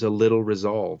while there's a little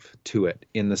resolve to it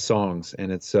in the songs.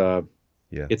 And it's what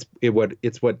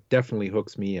definitely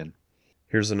hooks me in.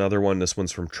 Here's another one. This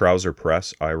one's from Trouser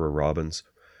Press, Ira Robbins.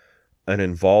 An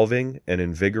involving and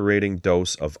invigorating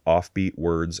dose of offbeat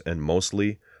words and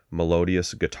mostly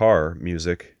melodious guitar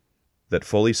music that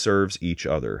fully serves each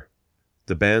other.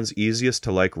 The band's easiest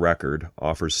to like record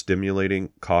offers stimulating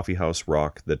coffeehouse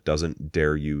rock that doesn't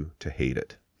dare you to hate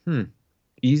it.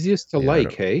 Easiest to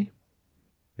like, hey?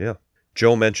 Yeah.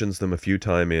 Joe mentions them a few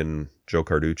times in Joe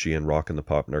Carducci and Rockin' the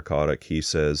Pop Narcotic. He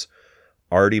says,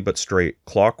 arty but straight,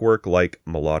 clockwork-like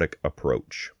melodic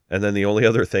approach. And then the only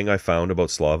other thing I found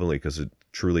about Slovenly, because it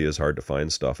truly is hard to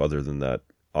find stuff other than that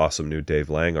awesome new Dave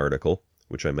Lang article,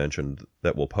 which I mentioned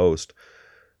that we'll post,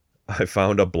 I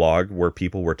found a blog where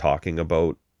people were talking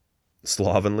about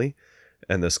Slovenly,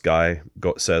 and this guy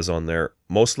says on there,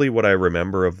 mostly what I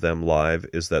remember of them live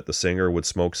is that the singer would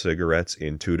smoke cigarettes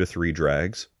in 2 to 3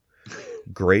 drags.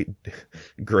 Great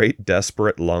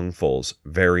desperate lungfuls.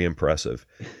 Very impressive.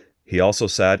 He also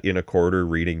sat in a corner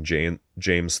reading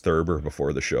James Thurber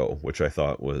before the show, which I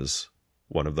thought was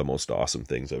one of the most awesome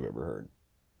things I've ever heard.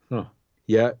 Huh.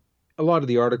 Yeah, a lot of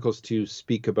the articles too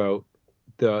speak about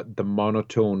the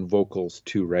monotone vocals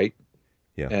too, right?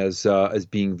 Yeah. As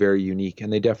being very unique,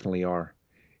 and they definitely are.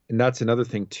 And that's another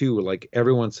thing too, like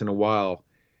every once in a while,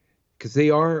 because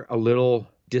they are a little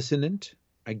dissonant,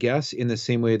 I guess, in the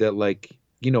same way that, like,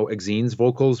 Exene's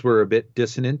vocals were a bit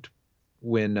dissonant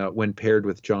when paired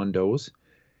with John Doe's.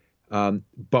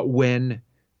 But when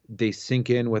they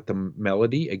sink in with the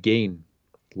melody, again,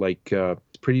 like,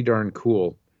 it's pretty darn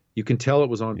cool. You can tell it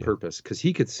was on purpose, because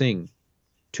he could sing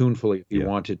tunefully if he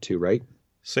wanted to, right?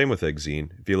 Same with Exene.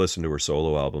 If you listen to her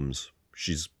solo albums,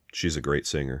 she's a great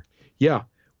singer. Yeah.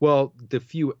 Well, the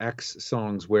few X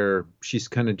songs where she's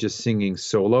kind of just singing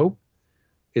solo,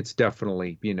 it's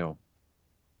definitely,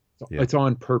 it's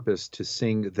on purpose to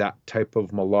sing that type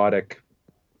of melodic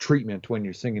treatment when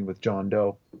you're singing with John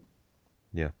Doe.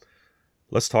 Yeah.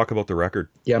 Let's talk about the record.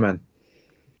 Yeah, man.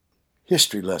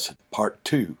 History lesson, part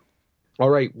 2. All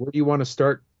right. Where do you want to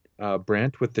start,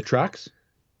 Brant, with the tracks?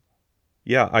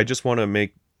 Yeah, I just want to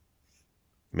make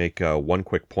one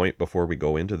quick point before we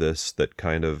go into this that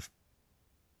kind of,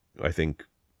 I think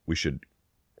we should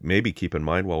maybe keep in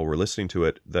mind while we're listening to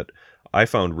it, that I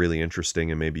found really interesting,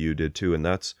 and maybe you did too, and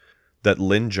that's that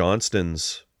Lynn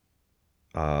Johnston's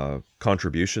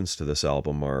contributions to this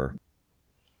album are,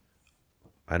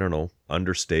 I don't know,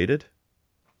 understated,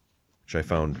 which I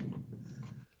found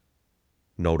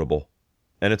notable.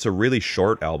 And it's a really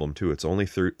short album, too. It's only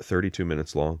 32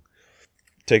 minutes long.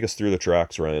 Take us through the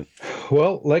tracks, Ryan.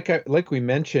 Well, like we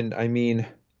mentioned, I mean,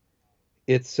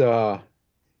 it's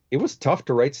it was tough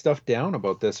to write stuff down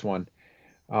about this one.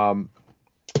 Um,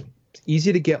 it's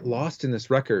easy to get lost in this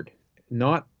record.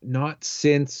 Not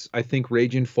since I think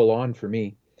Raging Full On for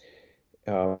me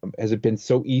has it been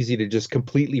so easy to just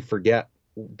completely forget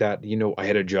that I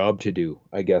had a job to do,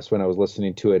 I guess, when I was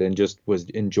listening to it and just was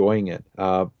enjoying it.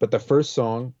 But the first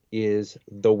song is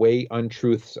The Way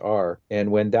Untruths Are, and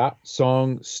when that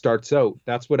song starts out,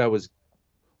 that's what I was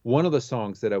one of the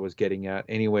songs that I was getting at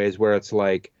anyways, where it's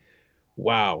like,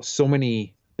 wow, so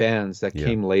many bands that Yeah.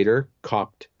 came later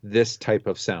copped this type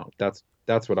of sound. That's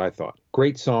what I thought.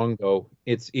 Great song though.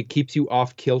 It keeps you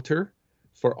off kilter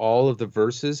for all of the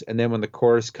verses, and then when the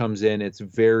chorus comes in, it's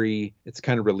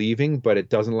kind of relieving, but it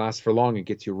doesn't last for long. It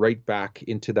gets you right back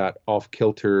into that off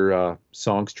kilter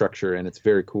song structure, and it's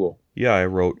very cool. Yeah, I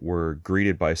wrote, we're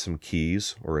greeted by some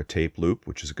keys or a tape loop,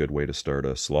 which is a good way to start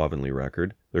a Slovenly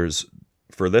record.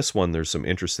 For this one, there's some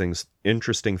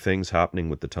interesting things happening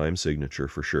with the time signature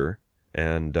for sure.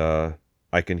 And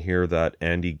I can hear that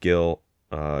Andy Gill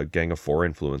Gang of Four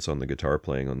influence on the guitar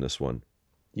playing on this one.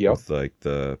 Yep. With like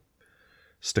the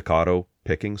staccato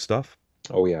picking stuff.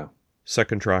 Oh yeah.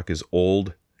 Second track is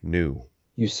Old New.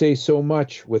 You say so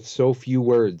much with so few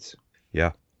words.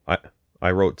 Yeah,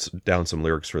 I wrote down some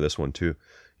lyrics for this one too.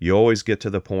 You always get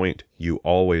to the point, you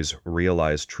always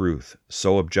realize truth,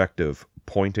 so objective,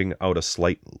 pointing out a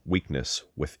slight weakness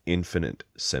with infinite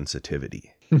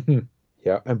sensitivity.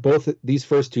 Yeah, and both these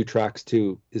first two tracks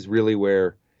too is really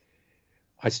where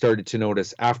I started to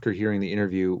notice after hearing the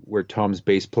interview where Tom's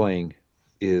bass playing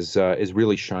is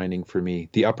really shining for me.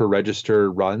 The upper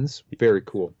register runs, very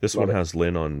cool. This Love one it. has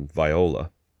Lynn on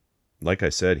viola. Like I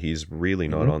said, he's really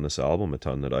not on this album a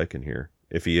ton that I can hear.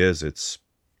 If he is, it's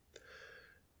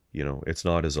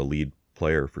not as a lead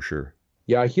player for sure.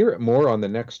 Yeah, I hear it more on the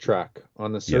next track.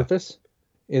 On the surface,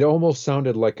 It almost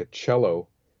sounded like a cello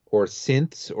or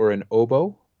synths or an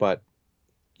oboe, but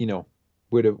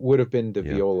would have been the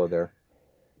viola there.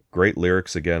 Great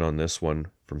lyrics again on this one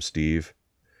from Steve.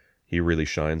 He really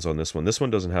shines on this one. This one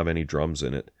doesn't have any drums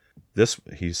in it.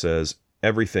 He says,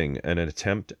 everything an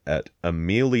attempt at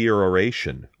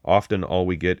amelioration. Often all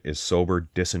we get is sober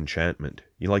disenchantment.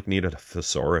 You need a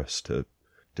thesaurus to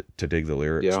dig the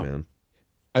lyrics, man.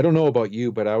 I don't know about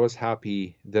you, but I was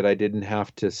happy that I didn't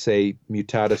have to say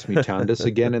mutatis mutandis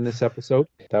again in this episode.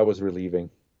 That was relieving.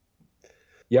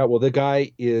 Yeah, well, the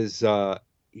guy is, I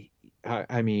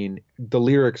mean, the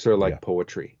lyrics are like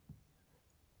poetry.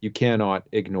 You cannot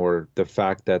ignore the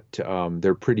fact that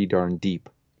they're pretty darn deep.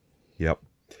 Yep.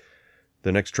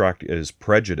 The next track is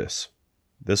Prejudice.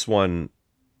 This one,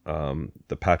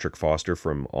 the Patrick Foster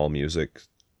from AllMusic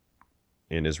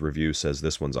in his review says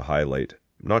this one's a highlight.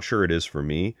 I'm not sure it is for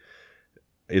me.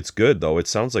 It's good, though. It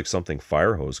sounds like something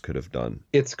Firehose could have done.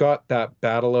 It's got that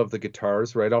battle of the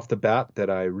guitars right off the bat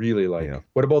that I really like. Yeah.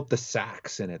 What about the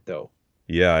sax in it, though?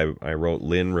 Yeah, I wrote,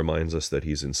 Lynn reminds us that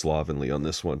he's in Slovenly on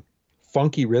this one.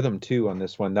 Funky rhythm, too, on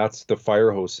this one. That's the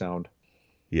Firehose sound.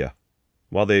 Yeah.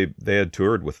 Well, they had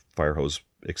toured with Firehose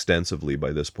extensively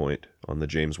by this point on the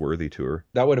James Worthy tour.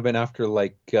 That would have been after,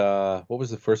 what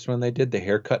was the first one they did? The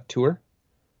Haircut tour?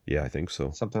 Yeah, I think so.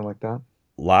 Something like that.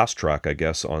 Last track, I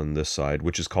guess, on this side,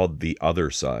 which is called The Other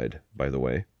Side, by the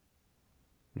way,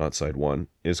 not side one,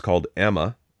 is called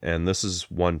Emma. And this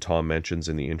is one Tom mentions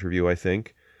in the interview, I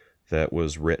think, that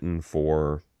was written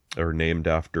for, or named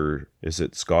after, is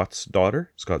it Scott's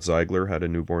daughter? Scott Zeigler had a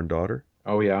newborn daughter.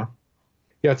 Oh, yeah.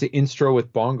 Yeah, it's an intro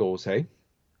with bongos, hey?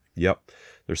 Yep.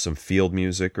 There's some field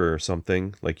music or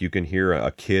something. Like you can hear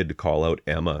a kid call out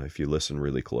Emma if you listen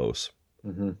really close.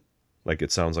 Mm-hmm. Like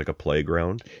it sounds like a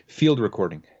playground. Field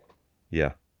recording.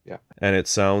 Yeah. Yeah. And it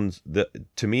sounds,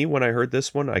 to me, when I heard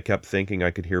this one, I kept thinking I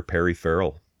could hear Perry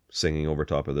Farrell singing over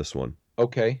top of this one.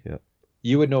 Okay. Yeah.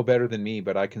 You would know better than me,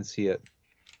 but I can see it.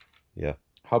 Yeah.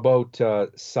 How about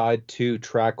side 2,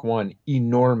 track 1,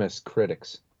 Enormous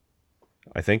Critics?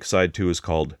 I think side 2 is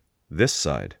called This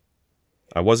Side.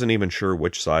 I wasn't even sure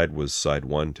which side was side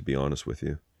 1, to be honest with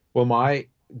you. Well,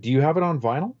 do you have it on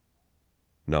vinyl?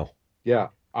 No. Yeah.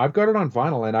 I've got it on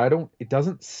vinyl, and it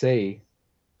doesn't say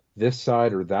this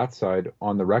side or that side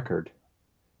on the record.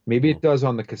 Maybe it does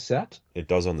on the cassette. It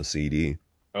does on the CD.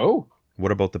 Oh.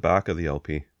 What about the back of the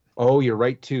LP? Oh, you're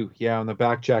right too. Yeah, on the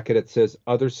back jacket it says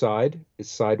other side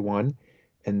is side 1,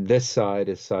 and this side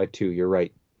is side 2. You're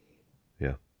right.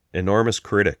 Yeah. Enormous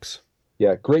Critics.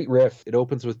 Yeah, great riff. It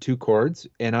opens with 2 chords,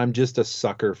 and I'm just a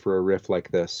sucker for a riff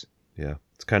like this. Yeah.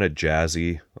 It's kind of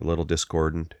jazzy, a little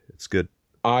discordant. It's good.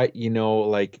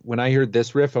 Like when I heard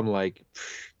this riff, I'm like,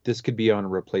 this could be on a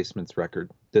Replacements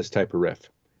record, this type of riff.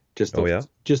 Just Oh those, yeah,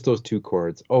 just those two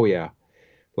chords. Oh yeah.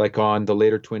 Like on the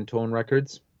later Twin Tone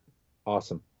records.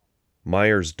 Awesome.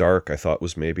 Myers Dark. I thought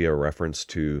was maybe a reference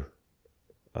to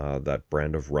that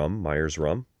brand of rum, Myers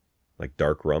rum, like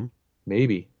dark rum.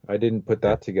 Maybe. I didn't put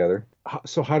Yeah, that together.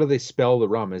 So how do they spell the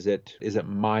rum? Is it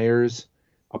Myers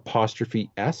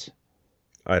apostrophe S?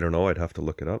 I don't know. I'd have to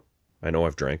look it up. I know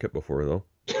I've drank it before though.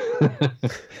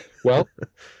 Well,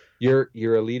 you're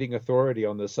a leading authority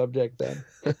on the subject then.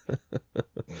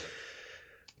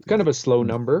 Kind of a slow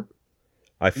number.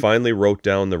 I finally wrote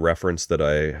down the reference that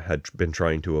I had been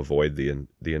trying to avoid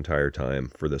the entire time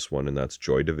for this one, and that's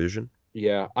Joy Division.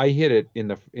 Yeah, I hit it in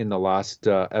the last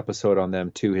episode on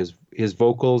them too. His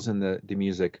vocals and the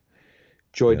music,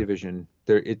 Joy Yeah, Division.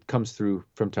 There, it comes through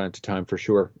from time to time for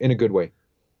sure, in a good way.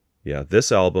 yeah.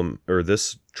 This album or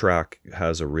this track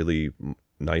has a really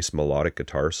nice melodic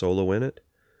guitar solo in it.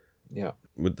 Yeah,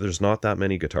 There's not that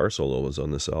many guitar solos on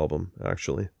this album,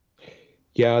 actually.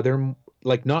 yeah. They're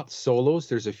like not solos.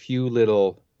 There's a few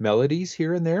little melodies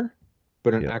here and there,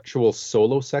 but an Yeah. actual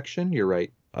solo section. You're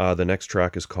right. The next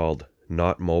track is called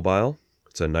Not Mobile.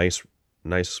 It's a nice,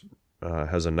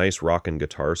 has a nice rockin'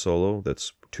 guitar solo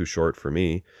that's too short for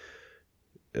me.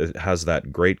 It has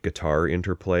that great guitar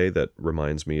interplay that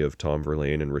reminds me of Tom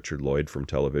Verlaine and Richard Lloyd from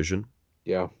Television.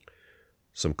 Yeah,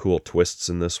 Some cool twists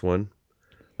in this one.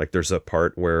 Like there's a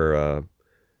part where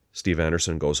Steve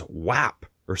Anderson goes whap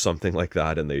or something like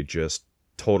that, and they just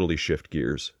totally shift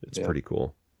gears. It's yeah. pretty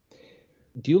cool.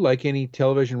 Do you like any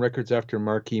television records after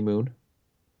Marquee Moon?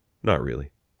 Not really.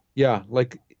 Yeah,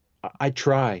 like I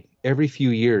try every few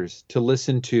years to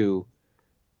listen to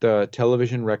the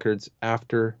television records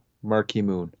after Marquee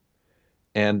Moon,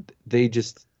 and they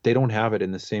don't have it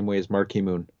in the same way as Marquee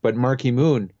Moon. But Marquee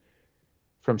Moon,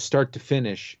 from start to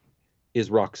finish, is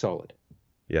rock solid.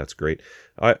 Yeah, it's great.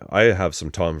 I have some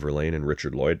Tom Verlaine and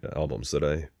Richard Lloyd albums that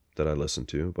I listen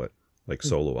to, but like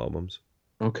solo albums.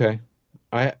 Okay.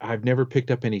 I've never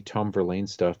picked up any Tom Verlaine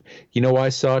stuff. I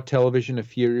saw television a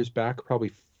few years back,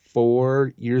 probably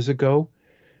 4 years ago.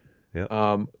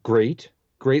 Yeah, Great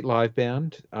live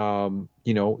band.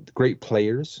 Great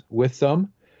players with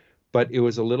them, but it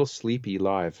was a little sleepy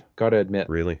live, gotta admit.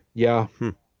 really. Yeah, Hmm.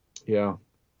 yeah,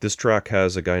 This track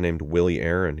has a guy named Willie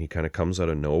Aaron. He kind of comes out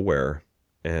of nowhere,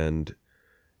 and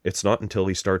it's not until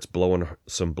he starts blowing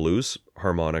some blues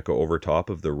harmonica over top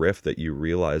of the riff that you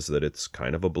realize that it's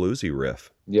kind of a bluesy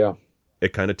riff. yeah.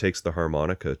 It kind of takes the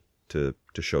harmonica to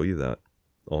show you that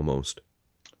almost.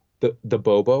 The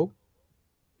Bobo.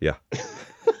 Yeah.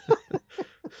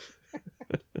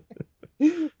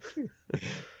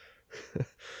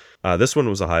 This one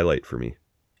was a highlight for me.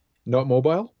 Not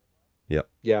Mobile? Yep.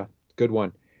 Yeah, good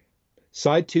one.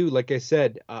 Side two, like I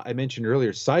said, I mentioned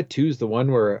earlier, side two is the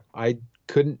one where I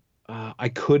couldn't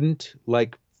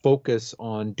like focus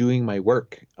on doing my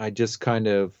work. I just kind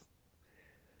of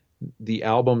the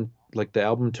album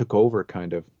took over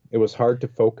kind of. It was hard to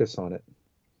focus on it.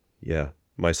 Yeah.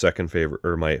 My second favorite,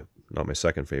 or my, not my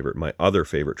second favorite, my other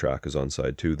favorite track is on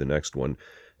side two, the next one.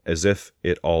 As If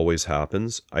It Always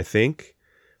Happens. I think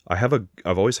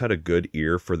I've always had a good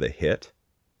ear for the hit.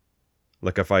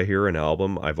 Like if I hear an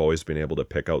album, I've always been able to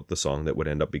pick out the song that would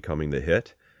end up becoming the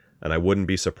hit. And I wouldn't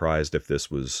be surprised if this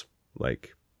was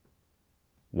like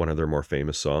one of their more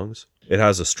famous songs. It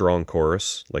has a strong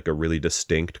chorus, like a really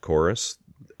distinct chorus,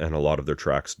 and a lot of their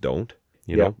tracks don't,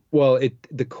 you Yeah. know? Well,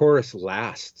 the chorus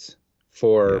lasts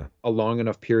for Yeah, a long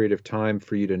enough period of time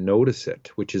for you to notice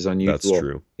it, which is that's unusual.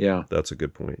 true. Yeah. That's a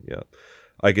good point. Yeah.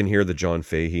 I can hear the John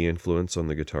Fahey influence on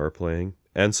the guitar playing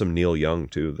and some Neil Young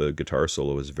too. The guitar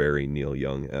solo is very Neil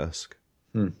Young-esque.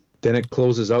 Hmm. Then it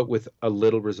closes out with a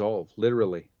little resolve,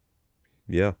 literally.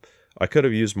 Yeah. I could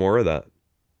have used more of that.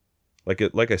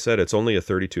 Like I said, it's only a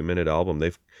 32-minute album.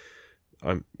 They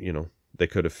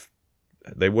could have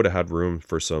they would have had room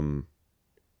for some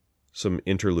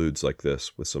interludes like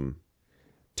this with some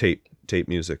tape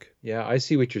music. Yeah, I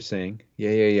see what you're saying.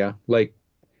 Yeah, yeah, yeah. Like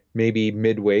maybe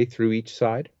midway through each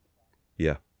side.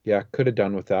 Yeah. Yeah, could have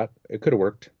done with that. It could have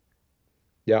worked.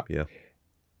 Yeah. Yeah.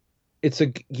 It's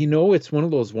one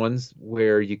of those ones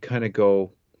where you kind of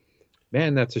go,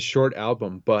 man, that's a short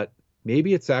album, but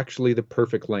maybe it's actually the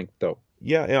perfect length though.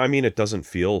 Yeah, I mean it doesn't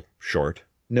feel short.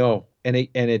 No, and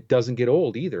it doesn't get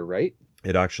old either, right?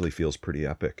 It actually feels pretty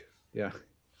epic. Yeah.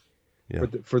 Yeah.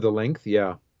 For the length,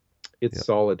 yeah. It's Yeah.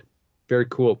 solid. Very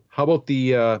cool. How about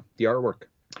the artwork?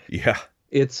 Yeah.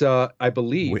 It's I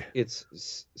believe We,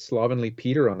 it's Slovenly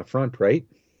Peter on the front, right?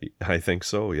 I think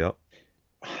so, yeah.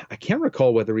 I can't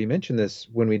recall whether we mentioned this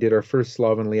when we did our first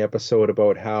Slovenly episode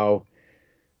about how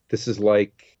This is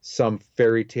like some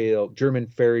German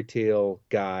fairy tale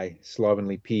guy,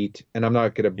 Slovenly Pete, and I'm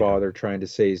not going to bother trying to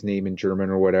say his name in German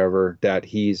or whatever,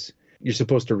 you're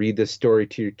supposed to read this story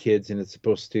to your kids and it's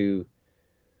supposed to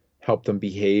help them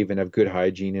behave and have good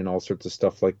hygiene and all sorts of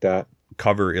stuff like that.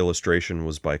 Cover illustration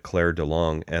was by Claire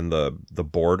DeLong, and the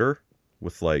border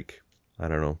with, like, I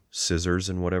don't know, scissors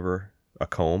and whatever, a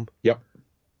comb. Yep.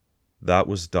 That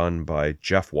was done by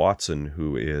Jeff Watson,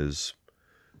 who is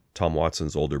Tom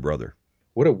Watson's older brother.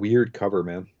 What a weird cover,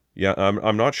 man. Yeah,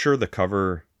 I'm not sure the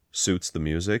cover suits the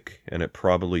music, and it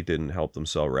probably didn't help them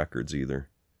sell records either.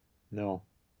 No.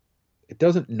 It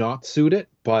doesn't not suit it,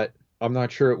 but I'm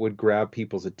not sure it would grab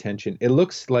people's attention. It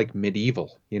looks like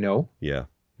medieval, you know? Yeah,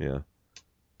 yeah.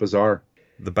 Bizarre.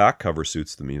 The back cover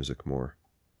suits the music more.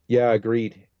 Yeah,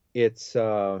 agreed. It's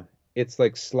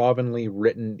like slovenly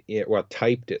written,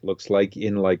 typed, it looks like,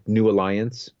 in like New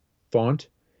Alliance font,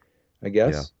 I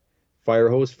guess. Yeah.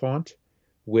 Firehose font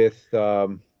with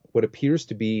what appears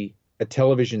to be a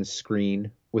television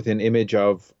screen with an image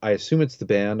of, I assume it's the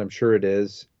band, I'm sure it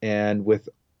is, and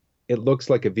it looks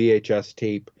like a VHS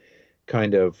tape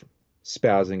kind of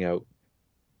spazzing out.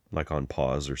 Like on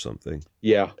pause or something.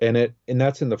 Yeah, and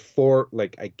that's in the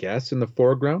in the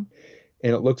foreground,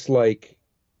 and it looks like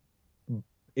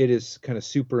it is kind of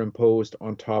superimposed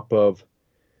on top of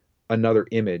another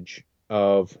image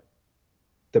of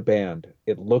the band.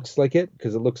 It looks like it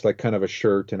because it looks like kind of a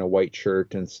shirt and a white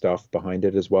shirt and stuff behind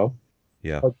it as well.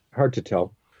 Yeah. Hard to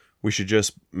tell. We should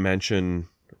just mention,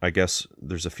 I guess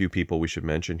there's a few people we should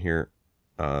mention here.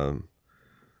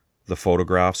 The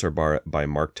photographs are by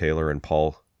Mark Taylor and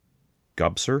Paul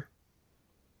Gubser.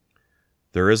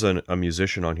 There is a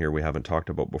musician on here we haven't talked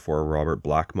about before, Robert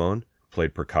Blackmon,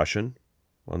 played percussion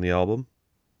on the album.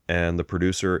 And the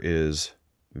producer is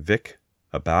Vic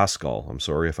Abascal. I'm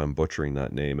sorry if I'm butchering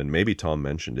that name, and maybe Tom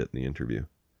mentioned it in the interview.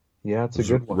 Yeah, it's a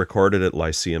good one. Recorded at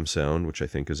Lyceum Sound, which I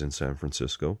think is in San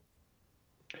Francisco.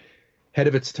 Ahead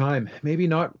of its time. Maybe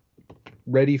not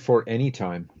ready for any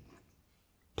time.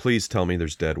 Please tell me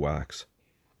there's dead wax.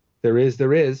 There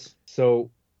is.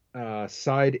 So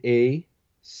side A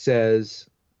says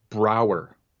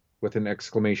Brower with an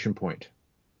exclamation point.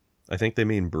 I think they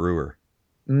mean brewer.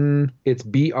 It's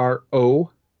Brower.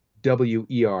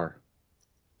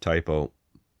 Typo.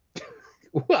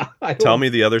 Well, Tell me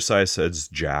the other side says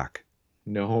Jack.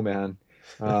 No, man.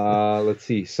 Let's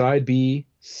see. Side B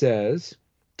says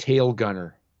Tail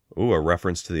Gunner. Ooh, a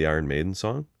reference to the Iron Maiden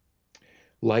song?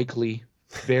 Likely.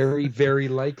 Very, very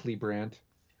likely, Brant.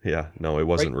 Yeah, no, it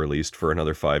wasn't released for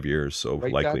another 5 years, so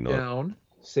likely not. Write that down.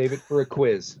 Save it for a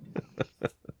quiz.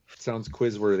 Sounds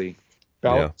quiz-worthy.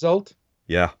 Ballot result?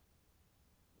 Yeah.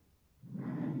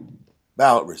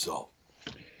 Ballot result.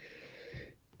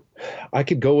 I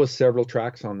could go with several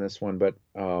tracks on this one, but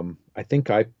I think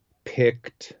I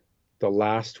picked the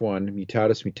last one,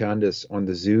 Mutatis Mutandis, on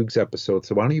the Zoogs episode.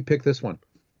 So why don't you pick this one?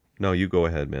 No, you go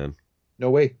ahead, man. No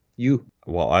way. You.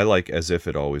 Well, I like As If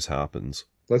It Always Happens.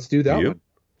 Let's do that one.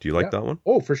 Do you like that one?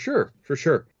 Oh, for sure. For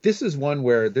sure. This is one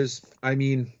where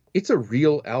it's a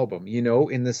real album, you know,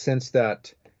 in the sense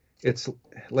that it's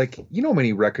like, you know how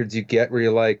many records you get where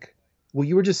you're like, well,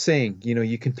 you were just saying, you know,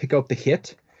 you can pick out the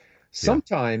hit.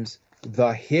 Sometimes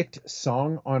the hit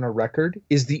song on a record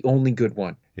is the only good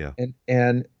one. Yeah.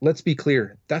 And let's be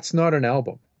clear, that's not an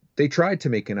album. They tried to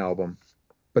make an album,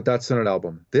 but that's not an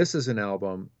album. This is an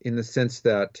album in the sense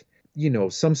that, you know,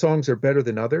 some songs are better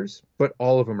than others, but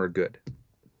all of them are good.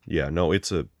 Yeah, no,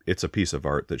 it's a piece of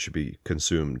art that should be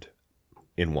consumed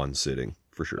in one sitting,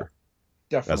 for sure.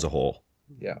 Definitely. As a whole.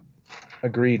 Yeah.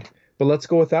 Agreed. But let's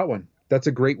go with that one. That's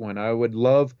a great one. I would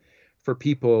love for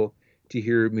people to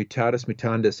hear Mutatis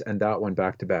Mutandis and that one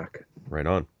back to back. Right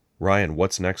on. Ryan,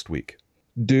 what's next week?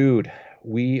 Dude,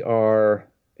 we are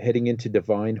heading into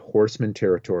Divine Horseman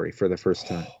territory for the first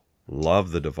time.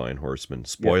 Love the Divine Horseman.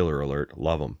 Spoiler alert.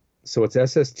 Love them. So it's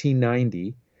SST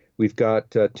 90. We've got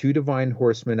 2 Divine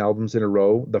Horseman albums in a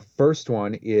row. The first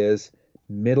one is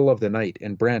Middle of the Night.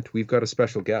 And Brent, we've got a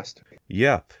special guest.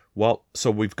 Yeah. Well, so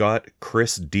we've got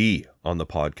Chris D on the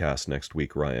podcast next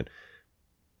week, Ryan.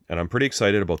 And I'm pretty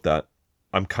excited about that.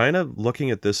 I'm kind of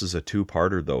looking at this as a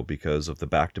 2-parter, though, because of the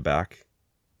back-to-back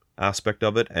aspect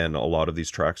of it. And a lot of these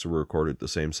tracks were recorded the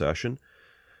same session.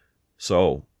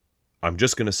 So I'm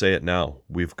just going to say it now.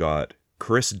 We've got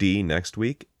Chris D next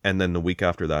week. And then the week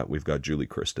after that, we've got Julie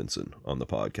Christensen on the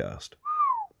podcast.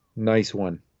 Nice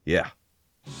one. Yeah.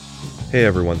 Hey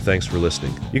everyone, thanks for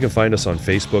listening. You can find us on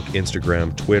Facebook,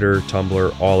 Instagram, Twitter,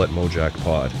 Tumblr, all at Mojack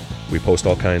Pod. We post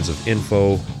all kinds of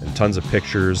info and tons of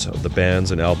pictures of the bands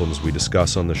and albums we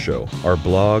discuss on the show. Our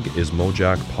blog is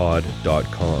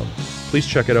mojackpod.com. please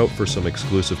check it out for some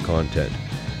exclusive content.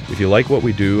 If you like what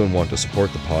we do and want to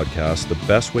support the podcast, the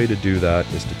best way to do that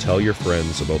is to tell your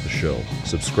friends about the show.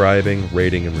 Subscribing,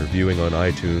 rating, and reviewing on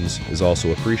iTunes is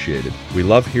also appreciated. We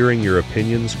love hearing your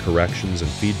opinions, corrections, and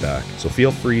feedback, so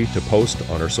feel free to post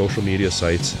on our social media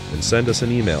sites and send us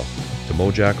an email to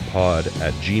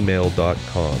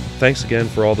mojackpod@gmail.com. Thanks again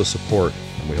for all the support,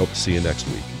 and we hope to see you next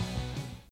week.